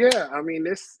 So yeah, I mean,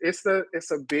 it's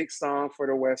a big song for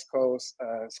the West Coast.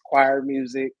 It's choir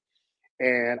music,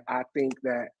 and I think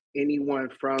that anyone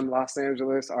from Los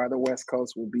Angeles or the West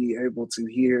Coast will be able to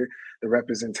hear the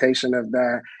representation of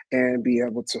that and be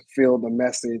able to feel the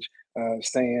message of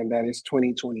saying that it's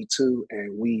 2022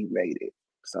 and we made it.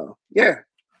 So yeah.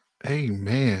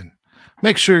 Amen.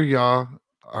 Make sure y'all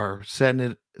are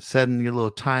setting your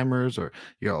little timers or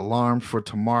your alarms for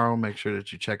tomorrow. Make sure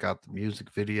that you check out the music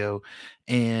video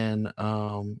and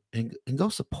go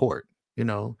support.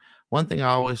 One thing I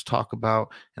always talk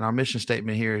about in our mission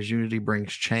statement here is unity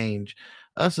brings change.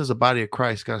 Us as a body of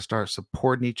Christ got to start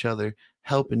supporting each other,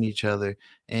 helping each other.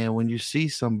 And when you see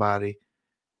somebody,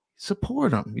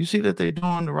 support them. You see that they're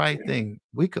doing the right thing.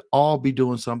 We could all be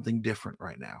doing something different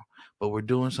right now, but we're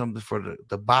doing something for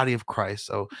the body of Christ.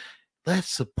 So let's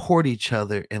support each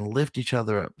other and lift each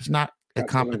other up. It's not a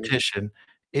competition.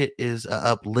 It is an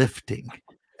uplifting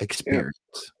experience.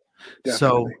 Yeah,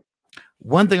 so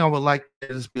one thing I would like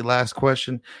to this be last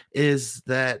question is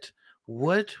that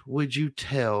what would you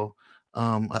tell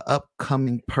an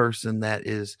upcoming person that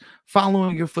is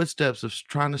following your footsteps of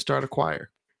trying to start a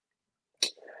choir?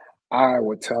 I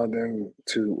would tell them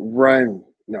to run.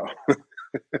 No,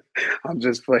 I'm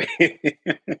just playing.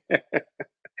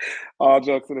 All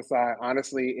jokes to the side.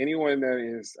 Honestly, anyone that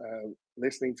is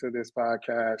listening to this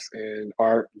podcast and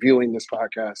are viewing this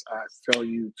podcast, I tell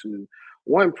you to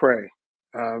one, pray,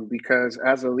 because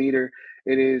as a leader,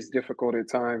 it is difficult at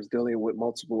times dealing with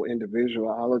multiple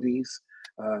individualities,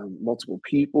 multiple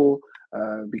people,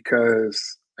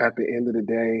 because at the end of the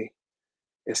day,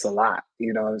 it's a lot.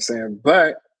 You know what I'm saying?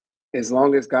 But as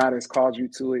long as God has called you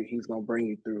to it, He's gonna bring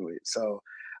you through it. So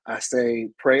I say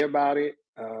pray about it,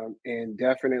 and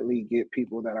definitely get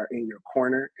people that are in your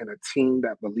corner and a team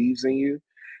that believes in you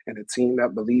and a team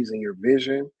that believes in your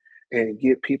vision, and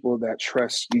get people that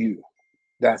trust you.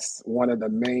 That's one of the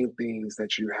main things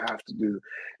that you have to do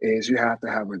is you have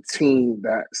to have a team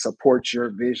that supports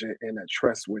your vision and that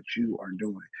trusts what you are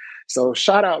doing. So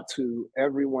shout out to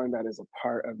everyone that is a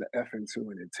part of the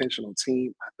FM2 and Intentional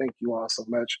team. I thank you all so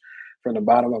much from the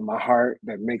bottom of my heart.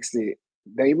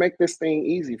 They make this thing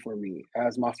easy for me.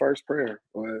 As my first prayer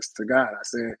was to God, I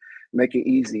said, make it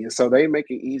easy. And so they make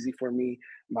it easy for me.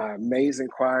 My amazing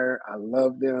choir, I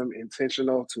love them.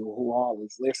 Intentional, to who all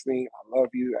is listening, I love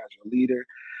you as your leader.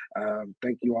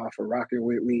 Thank you all for rocking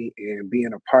with me and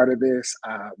being a part of this.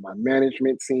 My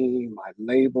management team, my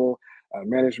label,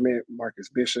 management, Marcus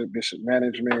Bishop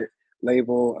Management,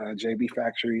 label, JB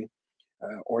Factory,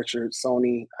 Orchard,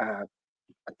 Sony.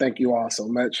 Thank you all so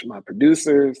much. My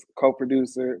producers,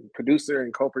 producer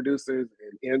and co-producers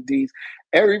and MDs,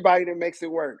 everybody that makes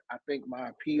it work. I think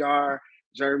my PR,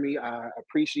 Jeremy, I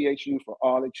appreciate you for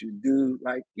all that you do.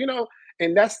 Like,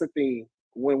 and that's the thing.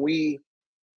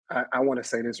 I want to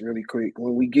say this really quick.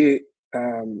 When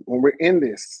we're in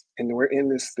this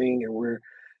thing and we're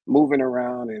moving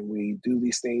around and we do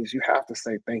these things, you have to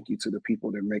say thank you to the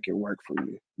people that make it work for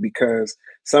you. Because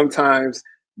sometimes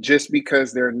just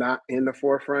because they're not in the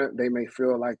forefront, they may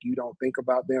feel like you don't think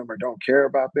about them or don't care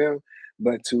about them.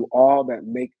 But to all that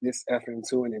make this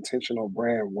FM2 and Intentional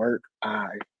brand work, I,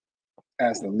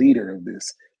 as the leader of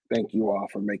this, thank you all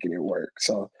for making it work.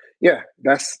 So yeah,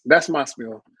 that's my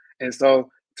spiel. And so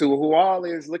to who all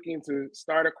is looking to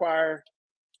start a choir,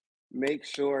 make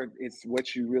sure it's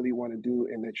what you really want to do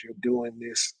and that you're doing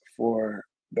this for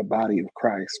the body of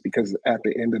Christ, because at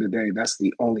the end of the day, that's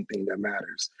the only thing that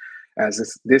matters.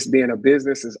 As this being a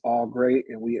business is all great,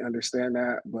 and we understand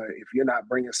that, but if you're not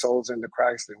bringing souls into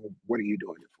Christ, then what are you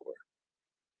doing it for?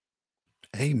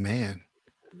 Amen.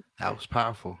 That was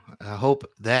powerful. I hope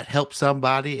that helped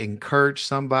somebody, encourage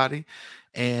somebody.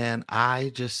 And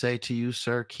I just say to you,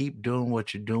 sir, keep doing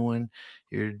what you're doing.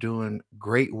 You're doing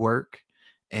great work.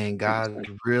 And God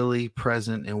is really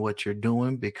present in what you're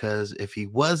doing, because if He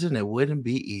wasn't, it wouldn't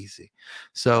be easy.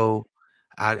 So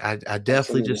I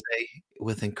definitely just say,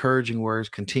 with encouraging words,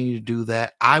 continue to do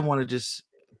that. I want to just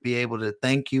be able to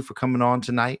thank you for coming on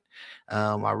tonight.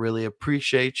 I really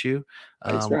appreciate you.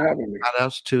 Thanks for having me. Shout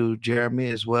outs to Jeremy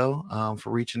as well,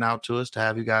 for reaching out to us to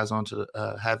have you guys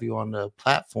have you on the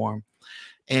platform.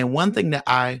 And one thing that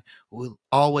I will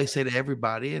always say to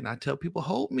everybody, and I tell people,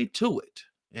 hold me to it.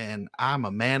 And I'm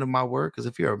a man of my word, because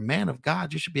if you're a man of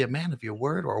God, you should be a man of your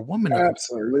word, or a woman of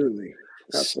Absolutely.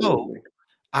 So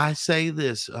I say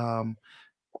this,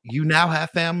 you now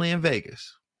have family in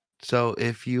Vegas. So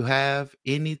if you have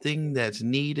anything that's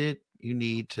needed, you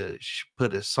need to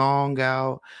put a song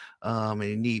out, and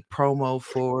you need promo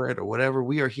for it or whatever,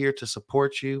 we are here to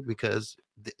support you, because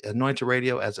the Anointed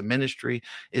Radio as a ministry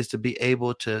is to be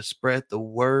able to spread the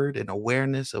word and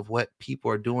awareness of what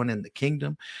people are doing in the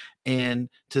kingdom, and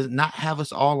to not have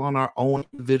us all on our own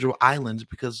individual islands,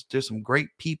 because there's some great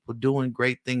people doing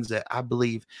great things that I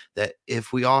believe that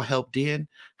if we all helped in,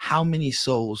 how many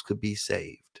souls could be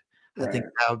saved? Right. I think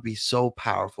that would be so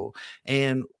powerful.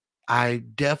 And I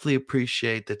definitely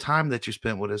appreciate the time that you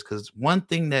spent with us, because one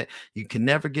thing that you can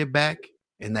never get back,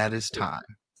 and that is time.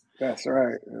 That's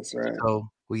right.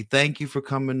 So we thank you for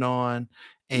coming on.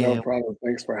 And no problem.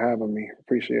 Thanks for having me.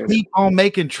 Appreciate it. Keep on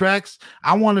making tracks.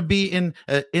 I want to be in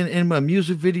my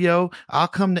music video. I'll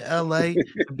come to LA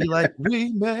and be like,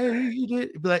 we made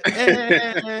it. Be like,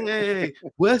 hey,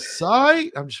 West Side.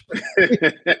 I'm just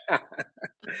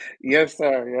Yes,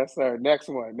 sir. Next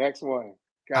one.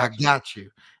 I got you.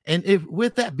 And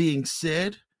with that being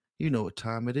said, you know what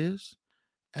time it is.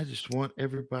 I just want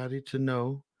everybody to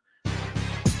know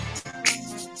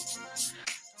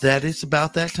that it's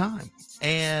about that time.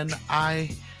 And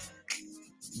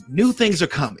new things are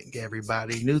coming,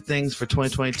 everybody. New things for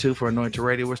 2022 for Anointed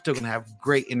Radio. We're still going to have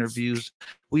great interviews.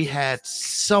 We had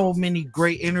so many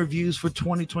great interviews for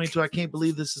 2022. I can't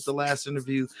believe this is the last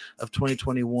interview of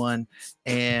 2021.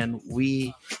 And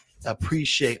we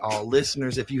appreciate all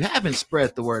listeners. If you haven't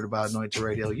spread the word about Anointed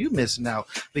Radio, you're missing out,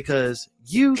 because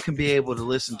you can be able to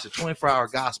listen to 24-hour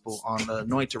gospel on the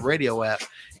Anointed Radio app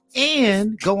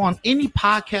and go on any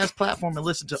podcast platform and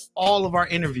listen to all of our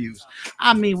interviews.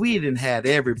 I mean, we didn't had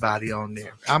everybody on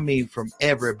there. I mean, from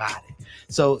everybody.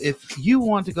 So if you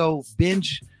want to go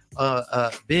binge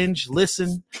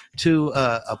listen to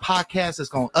a podcast that's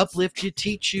going to uplift you,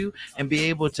 teach you, and be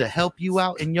able to help you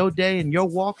out in your day and your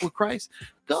walk with Christ,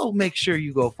 go make sure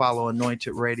you go follow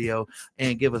Anointed Radio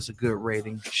and give us a good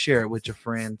rating. Share it with your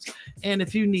friends. And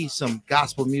if you need some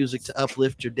gospel music to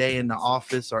uplift your day in the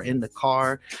office or in the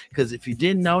car, because if you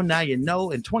didn't know, now you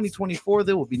know, in 2024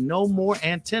 there will be no more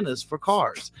antennas for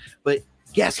cars. But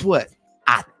guess what?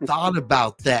 I thought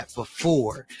about that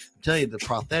before. I'm telling you, the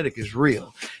prophetic is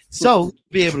real. So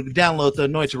be able to download the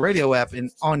Anointed Radio app and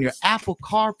on your Apple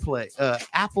CarPlay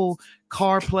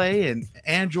and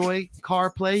Android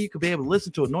CarPlay, you could be able to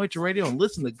listen to Anointed Radio and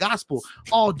listen to gospel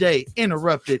all day,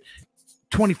 interrupted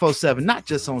 24/7, not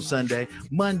just on Sunday,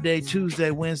 Monday,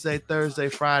 Tuesday, Wednesday, Thursday,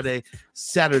 Friday,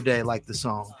 Saturday, like the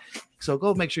song. So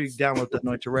go make sure you download the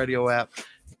Anointed Radio app.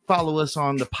 Follow us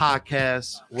on the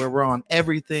podcast where we're on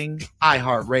everything: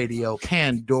 iHeartRadio,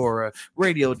 Pandora,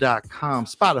 radio.com,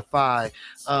 Spotify,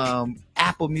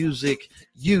 Apple Music,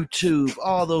 YouTube,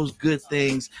 all those good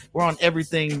things. We're on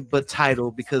everything but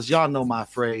Tidal, because y'all know my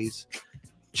phrase,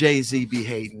 Jay-Z be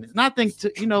hating. And I think,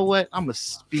 you know what? I'm going to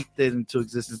speak that into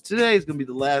existence. Today is going to be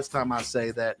the last time I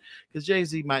say that, because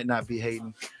Jay-Z might not be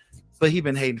hating, but he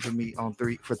been hating for me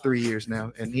for 3 years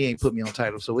now, and he ain't put me on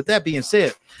Tidal. So with that being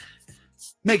said,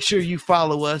 make sure you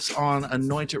follow us on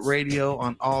Anointed Radio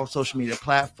on all social media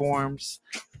platforms.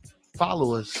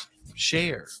 Follow us,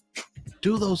 share,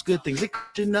 do those good things. It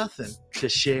costs you nothing to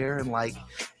share and like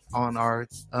on our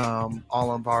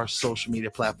all of our social media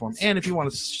platform. And if you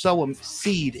want to sow a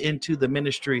seed into the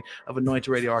ministry of Anointed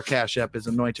Radio, our Cash App is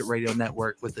Anointed Radio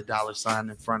Network with the $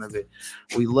 in front of it.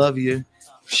 We love you.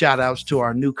 Shout outs to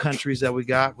our new countries that we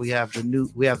got. We have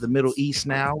the Middle East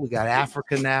now. We got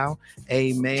Africa now.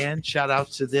 Amen. Shout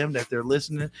outs to them that they're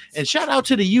listening. And shout out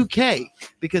to the UK,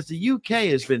 because the UK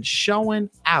has been showing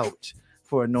out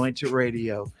for Anointed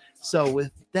Radio. So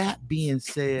with that being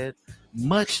said,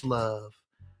 much love.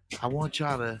 I want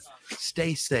y'all to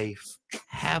stay safe.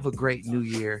 Have a great new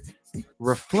year.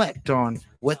 Reflect on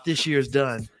what this year's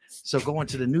done. So go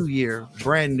into the new year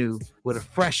brand new with a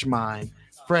fresh mind,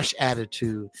 fresh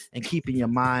attitude, and keeping your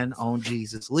mind on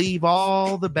Jesus. Leave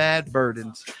all the bad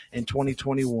burdens in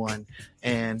 2021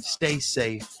 and stay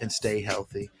safe and stay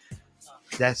healthy.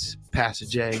 That's Pastor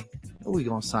Jay. We're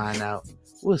going to sign out.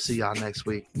 We'll see y'all next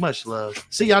week. Much love.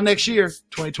 See y'all next year,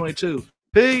 2022.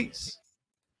 Peace.